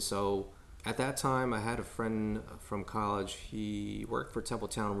 And so at that time, I had a friend from college. He worked for Temple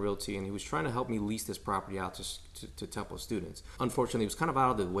Town Realty, and he was trying to help me lease this property out to Temple students. Unfortunately, it was kind of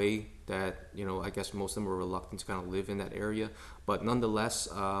out of the way that, I guess most of them were reluctant to kind of live in that area. But nonetheless,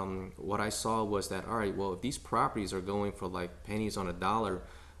 what I saw was that, all right, well, if these properties are going for like pennies on a dollar,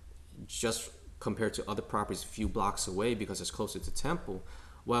 just compared to other properties a few blocks away because it's closer to Temple,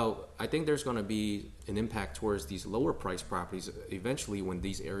 well, I think there's going to be an impact towards these lower price properties eventually when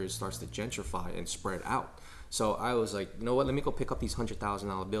these areas starts to gentrify and spread out. So I was like, you know what, let me go pick up these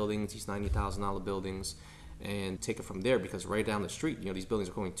 $100,000 buildings, these $90,000 buildings, and take it from there, because right down the street, these buildings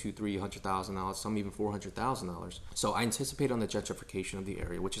are going $200,000-$300,000, some even $400,000. So I anticipate on the gentrification of the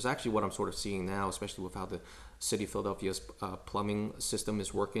area, which is actually what I'm sort of seeing now, especially with how the city of Philadelphia's plumbing system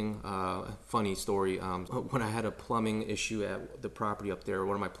is working. Funny story, when I had a plumbing issue at the property up there,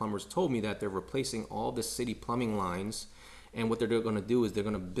 one of my plumbers told me that they're replacing all the city plumbing lines, and what they're going to do is they're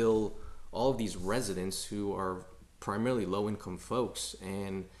going to bill all of these residents who are primarily low-income folks,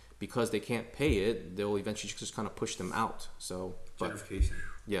 and because they can't pay it, they'll eventually just kind of push them out. So Gentrification.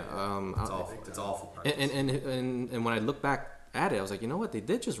 Yeah, It's awful. It's awful practice. and when I look back at it, I was like, you know what? They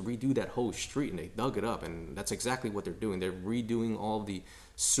did just redo that whole street, and they dug it up, and that's exactly what they're doing. They're redoing all the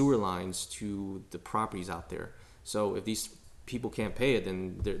sewer lines to the properties out there. So if these people can't pay it,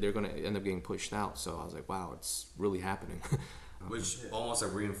 then they're going to end up getting pushed out. So I was like, wow, it's really happening. Which almost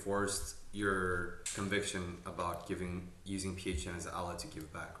like reinforced your conviction about using PHN as an outlet to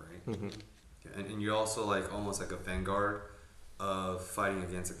give back, right? Mm-hmm. Yeah, and you're also like almost like a vanguard of fighting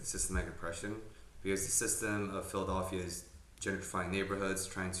against like the systematic oppression, because the system of Philadelphia is gentrifying neighborhoods,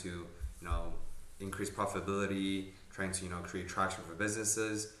 trying to increase profitability, trying to create traction for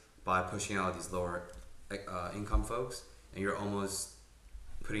businesses by pushing out these lower income folks, and you're almost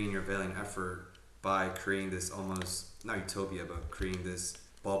putting in your valiant effort by creating this almost not utopia, but creating this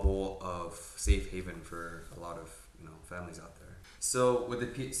bubble of safe haven for a lot of families out there. So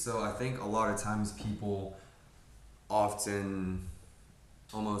so I think a lot of times people often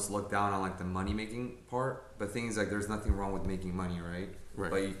almost look down on like the money making part, but things like there's nothing wrong with making money, right?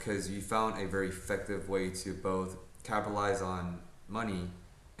 Right. But because you found a very effective way to both capitalize on money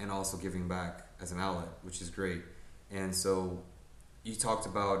and also giving back as an outlet, which is great. And so you talked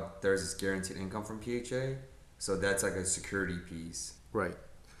about there's this guaranteed income from PHA, so that's like a security piece. Right.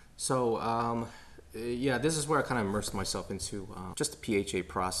 So, this is where I kind of immersed myself into just the PHA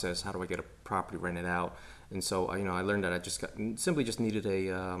process. How do I get a property rented out? And so, I learned that I simply needed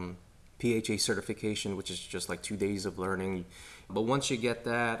a PHA certification, which is just like 2 days of learning. But once you get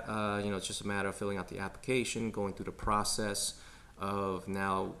that, it's just a matter of filling out the application, going through the process of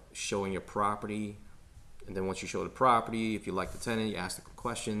now showing your property. And then once you show the property, if you like the tenant, you ask the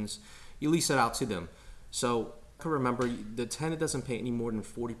questions, you lease it out to them. So I can remember the tenant doesn't pay any more than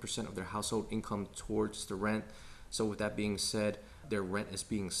 40% of their household income towards the rent. So with that being said, their rent is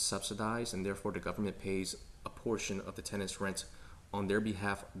being subsidized, and therefore the government pays a portion of the tenant's rent on their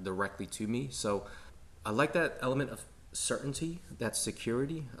behalf directly to me. So I like that element of certainty, that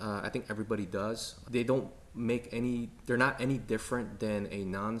security. I think everybody does. They don't they're not any different than a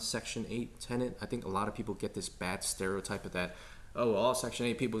non-Section 8 tenant. I think a lot of people get this bad stereotype of that, oh, all Section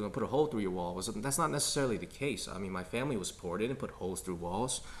 8 people are going to put a hole through your wall. That's not necessarily the case. I mean, my family was poor. They didn't put holes through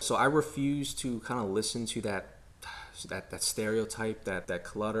walls. So I refuse to kind of listen to that stereotype, that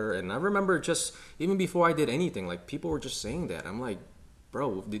clutter. And I remember just, even before I did anything, like people were just saying that. I'm like,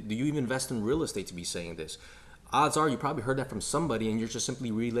 bro, do you even invest in real estate to be saying this? Odds are you probably heard that from somebody and you're just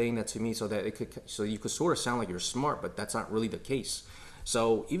simply relaying that to me so you could sort of sound like you're smart, but that's not really the case.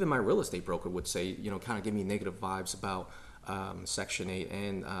 So even my real estate broker would say, kind of give me negative vibes about Section 8.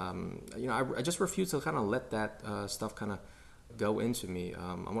 And, I just refuse to kind of let that stuff kind of go into me.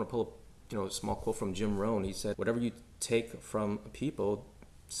 I want to pull up, a small quote from Jim Rohn. He said, whatever you take from people,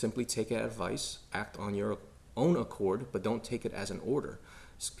 simply take it as advice, act on your own accord, but don't take it as an order.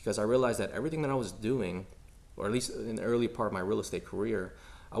 It's because I realized that everything that I was doing, or at least in the early part of my real estate career,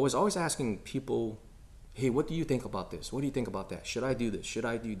 I was always asking people, hey, what do you think about this? What do you think about that? Should I do this? Should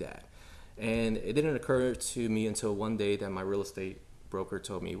I do that? And it didn't occur to me until one day that my real estate broker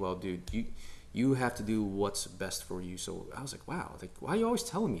told me, well, dude, you have to do what's best for you. So I was like, wow, like, why are you always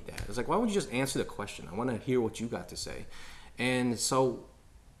telling me that? I was like, why wouldn't you just answer the question? I want to hear what you got to say. And so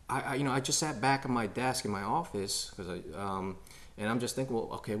I just sat back at my desk in my office and I'm just thinking,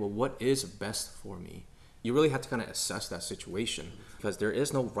 well, what is best for me? You really have to kind of assess that situation because there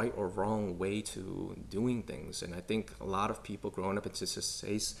is no right or wrong way to doing things. And I think a lot of people growing up in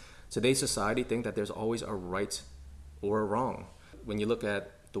today's society think that there's always a right or a wrong. When you look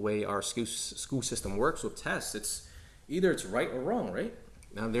at the way our school system works with tests, it's either it's right or wrong, right?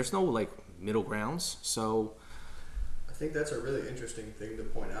 Now, there's no like middle grounds. So I think that's a really interesting thing to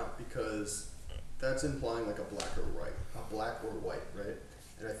point out because that's implying like a black or white, right?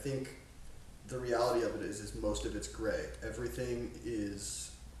 And I think the reality of it is most of it's gray. Everything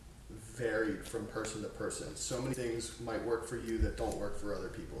is varied from person to person. So many things might work for you that don't work for other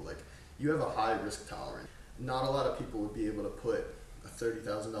people. Like you have a high risk tolerance. Not a lot of people would be able to put a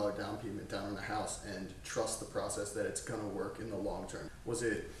 $30,000 down payment down on a house and trust the process that it's gonna work in the long term. Was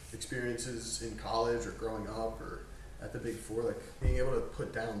it experiences in college or growing up or at the Big Four? Like being able to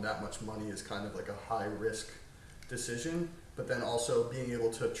put down that much money is kind of like a high risk decision, but then also being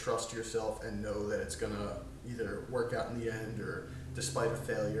able to trust yourself and know that it's gonna either work out in the end or despite a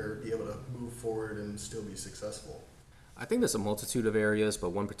failure, be able to move forward and still be successful. I think there's a multitude of areas, but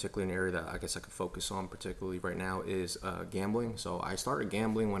one particular area that I guess I could focus on particularly right now is gambling. So I started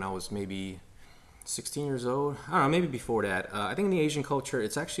gambling when I was maybe 16 years old. I don't know, maybe before that. I think in the Asian culture,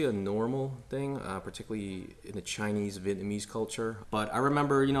 it's actually a normal thing, particularly in the Chinese, Vietnamese culture. But I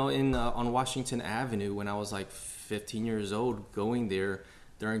remember, on Washington Avenue when I was like 15 years old, going there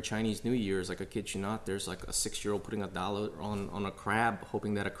during Chinese New Year's, like I kid you not, there's like a 6-year-old putting $1 on a crab,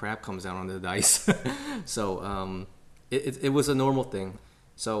 hoping that a crab comes out on the dice. So it was a normal thing.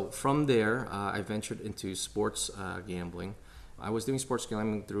 So from there, I ventured into sports gambling. I was doing sports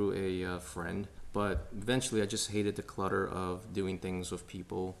gambling through a friend, but eventually I just hated the clutter of doing things with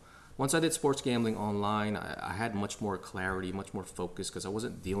people. Once I did sports gambling online, I had much more clarity, much more focus, because I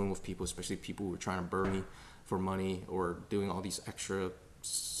wasn't dealing with people, especially people who were trying to burn me for money or doing all these extra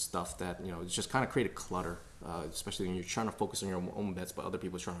stuff that, just kind of created clutter, especially when you're trying to focus on your own bets, but other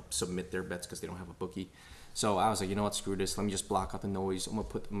people are trying to submit their bets because they don't have a bookie. So I was like, you know what, screw this. Let me just block out the noise. I'm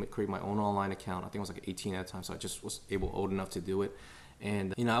gonna create my own online account. I think I was like 18 at the time, so I just was old enough to do it.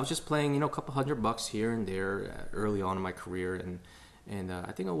 And I was just playing, a couple $100 here and there early on in my career, and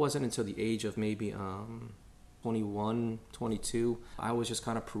I think it wasn't until the age of maybe 21, 22, I was just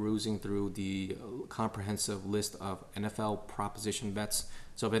kind of perusing through the comprehensive list of NFL proposition bets.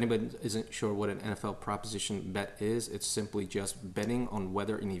 So if anybody isn't sure what an NFL proposition bet is, it's simply just betting on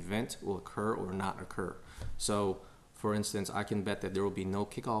whether an event will occur or not occur. So, for instance, I can bet that there will be no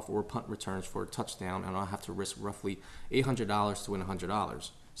kickoff or punt returns for a touchdown, and I'll have to risk roughly $800 to win $100.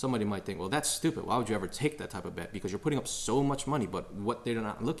 Somebody might think, well, that's stupid. Why would you ever take that type of bet? Because you're putting up so much money. But what they're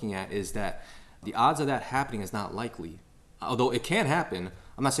not looking at is that the odds of that happening is not likely. Although it can happen.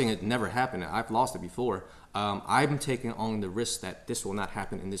 I'm not saying it never happened. I've lost it before. I'm taking on the risk that this will not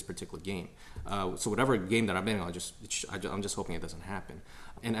happen in this particular game. So whatever game that I'm in, I'm just hoping it doesn't happen.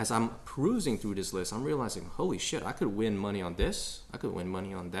 And as I'm perusing through this list, I'm realizing, holy shit, I could win money on this. I could win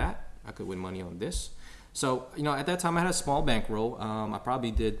money on that. I could win money on this. So, at that time I had a small bankroll. I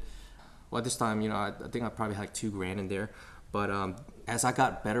probably did, at this time, I think I probably had like $2,000 in there. But as I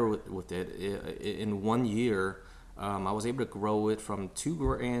got better with it, in 1 year, I was able to grow it from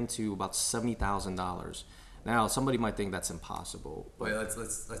 $2,000 to about $70,000. Now, somebody might think that's impossible. But Wait,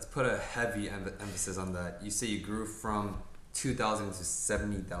 let's put a heavy emphasis on that. You say you grew from 2,000 to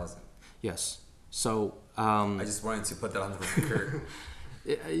 70,000. yes. So I just wanted to put that on the record.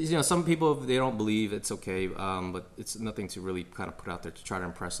 some people, they don't believe, it's okay, but it's nothing to really kind of put out there to try to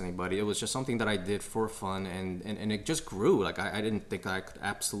impress anybody. It was just something that I did for fun, and it just grew. Like I didn't think I could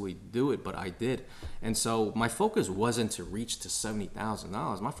absolutely do it, but I did. And so my focus wasn't to reach to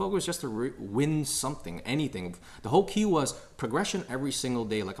 $70,000. My focus was just to win something, anything. The whole key was progression every single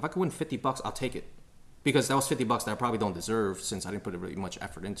day. Like if I could win $50, I'll take it. Because that was $50 that I probably don't deserve, since I didn't put really much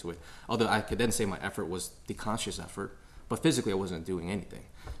effort into it. Although I could then say my effort was the conscious effort, but physically I wasn't doing anything.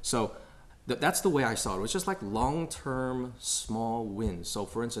 So that's the way I saw it. It was just like long-term small wins. So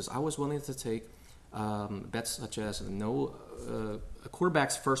for instance, I was willing to take bets such as a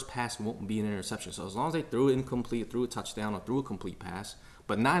quarterback's first pass won't be an interception. So as long as they threw it incomplete, threw a touchdown, or threw a complete pass,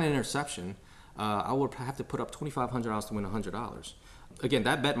 but not an interception, I would have to put up $2,500 to win $100. Again,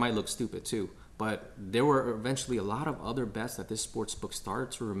 that bet might look stupid too. But there were eventually a lot of other bets that this sports book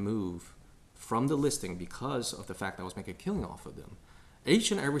started to remove from the listing because of the fact that I was making a killing off of them. Each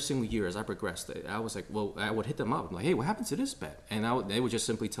and every single year as I progressed, I was like, well, I would hit them up. I'm like, hey, what happened to this bet? And they would just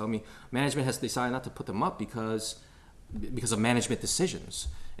simply tell me, management has decided not to put them up because of management decisions.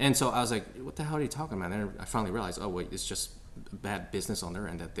 And so I was like, what the hell are you talking about? And then I finally realized, oh, wait, it's just bad business on their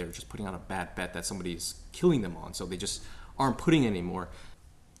end, that they're just putting out a bad bet that somebody's killing them on. So they just aren't putting anymore.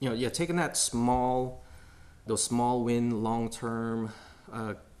 Taking those small win, long-term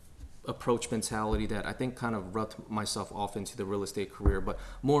approach mentality that I think kind of rubbed myself off into the real estate career. But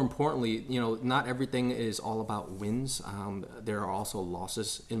more importantly, not everything is all about wins. There are also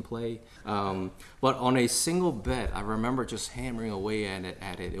losses in play. But on a single bet, I remember just hammering away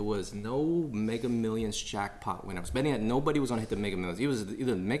at it. It was no Mega Millions jackpot when I was betting that nobody was going to hit the Mega Millions. It was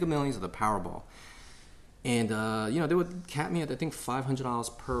either the Mega Millions or the Powerball. And, they would cap me at, I think,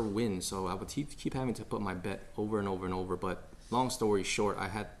 $500 per win. So I would keep having to put my bet over and over and over. But long story short, I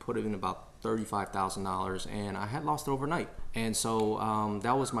had put in about $35,000 and I had lost it overnight. And so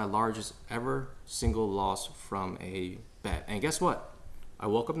that was my largest ever single loss from a bet. And guess what? I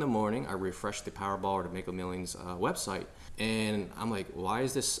woke up in the morning, I refreshed the Powerball or the Mega Millions website. And I'm like, why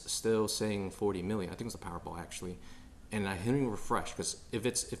is this still saying 40 million? I think it was the Powerball actually. And I hit refresh because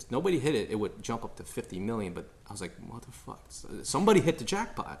if nobody hit it, it would jump up to 50 million. But I was like, what the fuck? Somebody hit the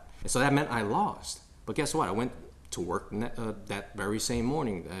jackpot. And so that meant I lost. But guess what? I went to work that very same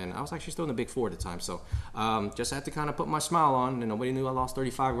morning. And I was actually still in the Big Four at the time. So just had to kind of put my smile on. And nobody knew I lost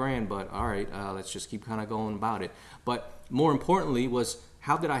 35 grand. But all right, let's just keep kind of going about it. But more importantly was,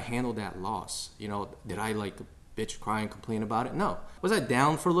 how did I handle that loss? Did I bitch, cry, and complain about it? No. Was I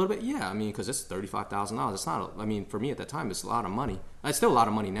down for a little bit? Yeah, because it's $35,000. It's not, for me at that time, it's a lot of money. It's still a lot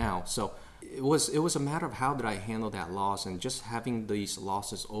of money now. So it was a matter of how did I handle that loss and just having these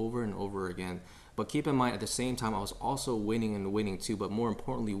losses over and over again. But keep in mind, at the same time, I was also winning and winning too. But more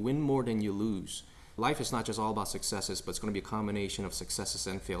importantly, win more than you lose. Life is not just all about successes, but it's going to be a combination of successes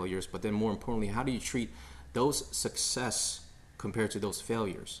and failures. But then more importantly, how do you treat those success compared to those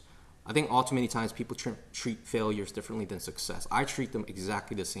failures? I think all too many times people treat failures differently than success. I treat them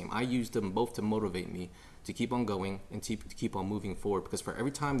exactly the same. I use them both to motivate me to keep on going and to keep on moving forward, because for every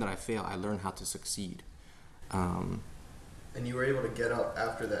time that I fail, I learn how to succeed. And you were able to get up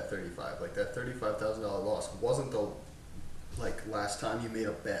after that 35, like that $35,000 loss wasn't the last time you made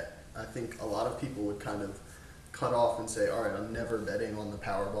a bet. I think a lot of people would kind of cut off and say, all right, I'm never betting on the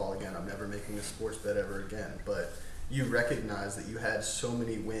Powerball again. I'm never making a sports bet ever again. But you recognize that you had so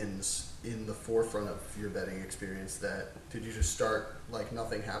many wins in the forefront of your betting experience that did you just start like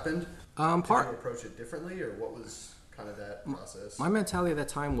nothing happened? Did you approach it differently, or what was kind of that process? My mentality at that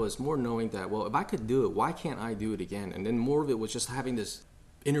time was more knowing that, well, if I could do it, why can't I do it again? And then more of it was just having this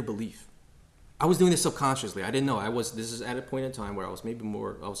inner belief. I was doing this subconsciously. I didn't know. This is at a point in time where I was maybe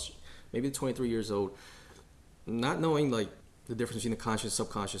 23 years old, not knowing the difference between the conscious and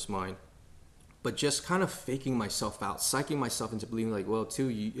subconscious mind. But just kind of faking myself out, psyching myself into believing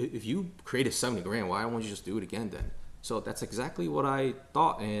if you created 70 grand, why won't you just do it again then? So that's exactly what I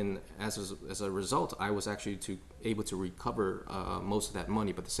thought. And as a result, I was actually able to recover most of that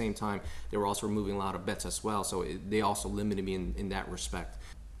money. But at the same time, they were also removing a lot of bets as well. So they also limited me in that respect.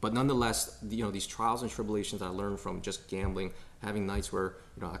 But nonetheless, these trials and tribulations I learned from just gambling, having nights where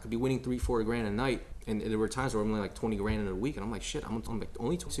I could be winning 3-4 grand a night, and there were times where I'm only 20 grand in a week, and I'm like, shit, I'm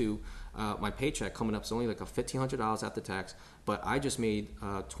only 22. My paycheck coming up is only $1,500 after tax, but I just made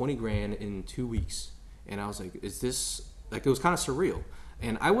 20 grand in 2 weeks, and I was like, is this it was kind of surreal,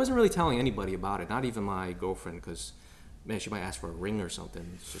 and I wasn't really telling anybody about it, not even my girlfriend, because man, she might ask for a ring or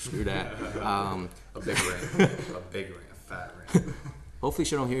something. So screw that. A big ring, a fat ring. Hopefully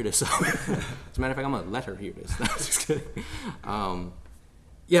she don't hear this. As a matter of fact, I'm gonna let her hear this. No, just kidding.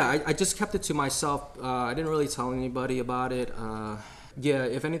 Yeah, I just kept it to myself. I didn't really tell anybody about it. Yeah,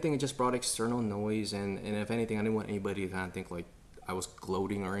 if anything, it just brought external noise, and if anything, I didn't want anybody to kind of think like I was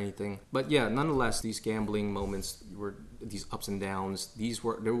gloating or anything. But yeah, nonetheless, these gambling moments were these ups and downs.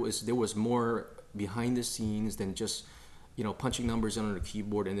 There was more behind the scenes than just, you know, punching numbers on the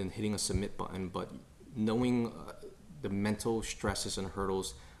keyboard and then hitting a submit button. But knowing the mental stresses and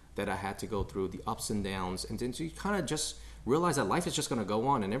hurdles that I had to go through, the ups and downs, and then you kind of just realize that life is just going to go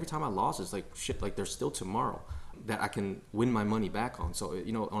on, and every time I lost, it's like shit, like there's still tomorrow that I can win my money back on. So,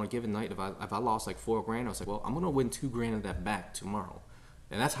 you know, on a given night, if I lost like $4,000, I was like, well, I'm going to win $2,000 of that back tomorrow.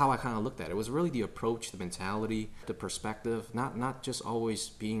 And that's how I kind of looked at it. It was really the approach, the mentality, the perspective, not just always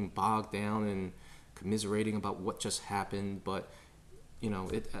being bogged down and commiserating about what just happened, but you know,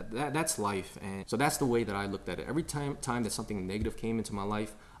 that's life. And so that's the way that I looked at it. Every time that something negative came into my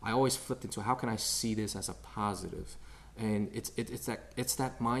life, I always flipped into how can I see this as a positive. And it's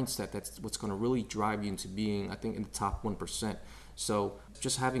that mindset that's what's going to really drive you into being, I think, in the top 1%. So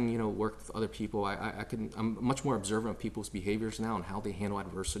just having, you know, worked with other people, I'm much more observant of people's behaviors now and how they handle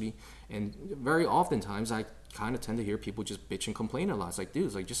adversity. And very oftentimes I kind of tend to hear people just bitch and complain a lot. It's like, dude,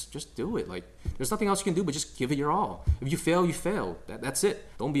 it's like just do it. Like, there's nothing else you can do but just give it your all. If you fail, you fail. That's it.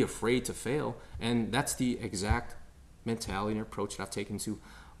 Don't be afraid to fail. And that's the exact mentality and approach that I've taken to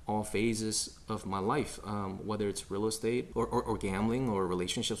all phases of my life, whether it's real estate or gambling or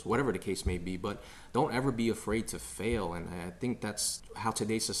relationships, whatever the case may be. But don't ever be afraid to fail. And I think that's how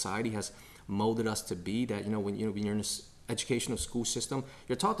today's society has molded us to be, that, you know, when you're in this educational school system,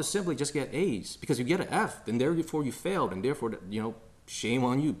 you're taught to simply just get A's, because you get an F, then therefore you failed, and therefore, you know, shame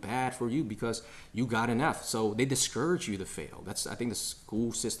on you, bad for you because you got an F. So they discourage you to fail. I think the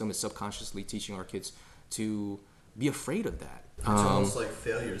school system is subconsciously teaching our kids to be afraid of that. It's almost like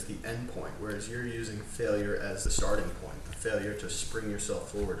failure is the end point, whereas you're using failure as the starting point, the failure to spring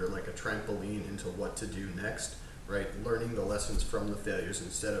yourself forward, or like a trampoline into what to do next, right? Learning the lessons from the failures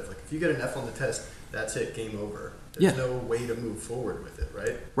instead of like, if you get an F on the test, that's it, game over. There's no way to move forward with it,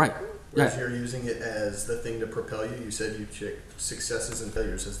 right? Right. Whereas you're using it as the thing to propel you. You said you check successes and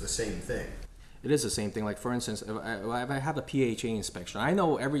failures as the same thing. It is the same thing. Like, for instance, if I have a PHA inspection, I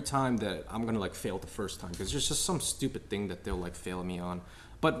know every time that I'm going to like fail the first time, because there's just some stupid thing that they'll like fail me on.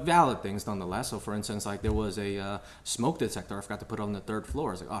 But valid things nonetheless. So for instance, like there was a smoke detector I forgot to put on the third floor.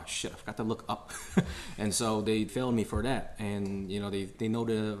 I was like, oh shit, I forgot to look up. And so they failed me for that. And you know, they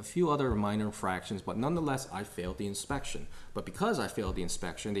noted a few other minor infractions, but nonetheless, I failed the inspection. But because I failed the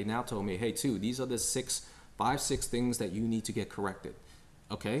inspection, they now told me, hey, these are the 5-6 things that you need to get corrected.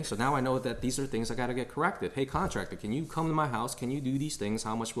 Okay, so now I know that these are things I got to get corrected. Hey, contractor, can you come to my house? Can you do these things?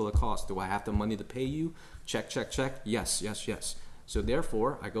 How much will it cost? Do I have the money to pay you? Check. Yes. So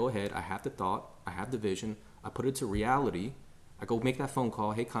therefore, I go ahead, I have the thought, I have the vision, I put it to reality, I go make that phone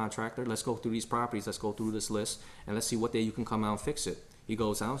call, hey contractor, let's go through these properties, let's go through this list, and let's see what day you can come out and fix it. He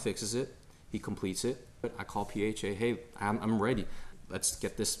goes out and fixes it, he completes it, I call PHA, hey, I'm ready. Let's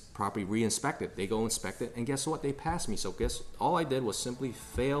get this property re-inspected. They go inspect it, and guess what? They passed me. So all I did was simply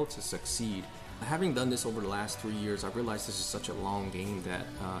fail to succeed. Having done this over the last 3 years, I realized this is such a long game that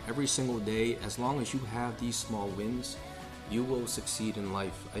every single day, as long as you have these small wins, you will succeed in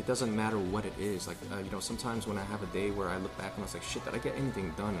life. It doesn't matter what it is. Like, you know, sometimes when I have a day where I look back and I was like, shit, did I get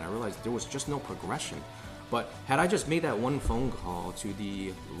anything done? And I realized there was just no progression. But had I just made that one phone call to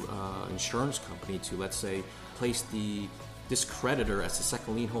the insurance company to, let's say, place this creditor as the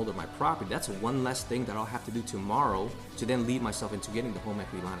second lien holder of my property, that's one less thing that I'll have to do tomorrow to then lead myself into getting the home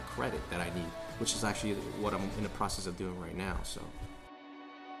equity line of credit that I need, which is actually what I'm in the process of doing right now. So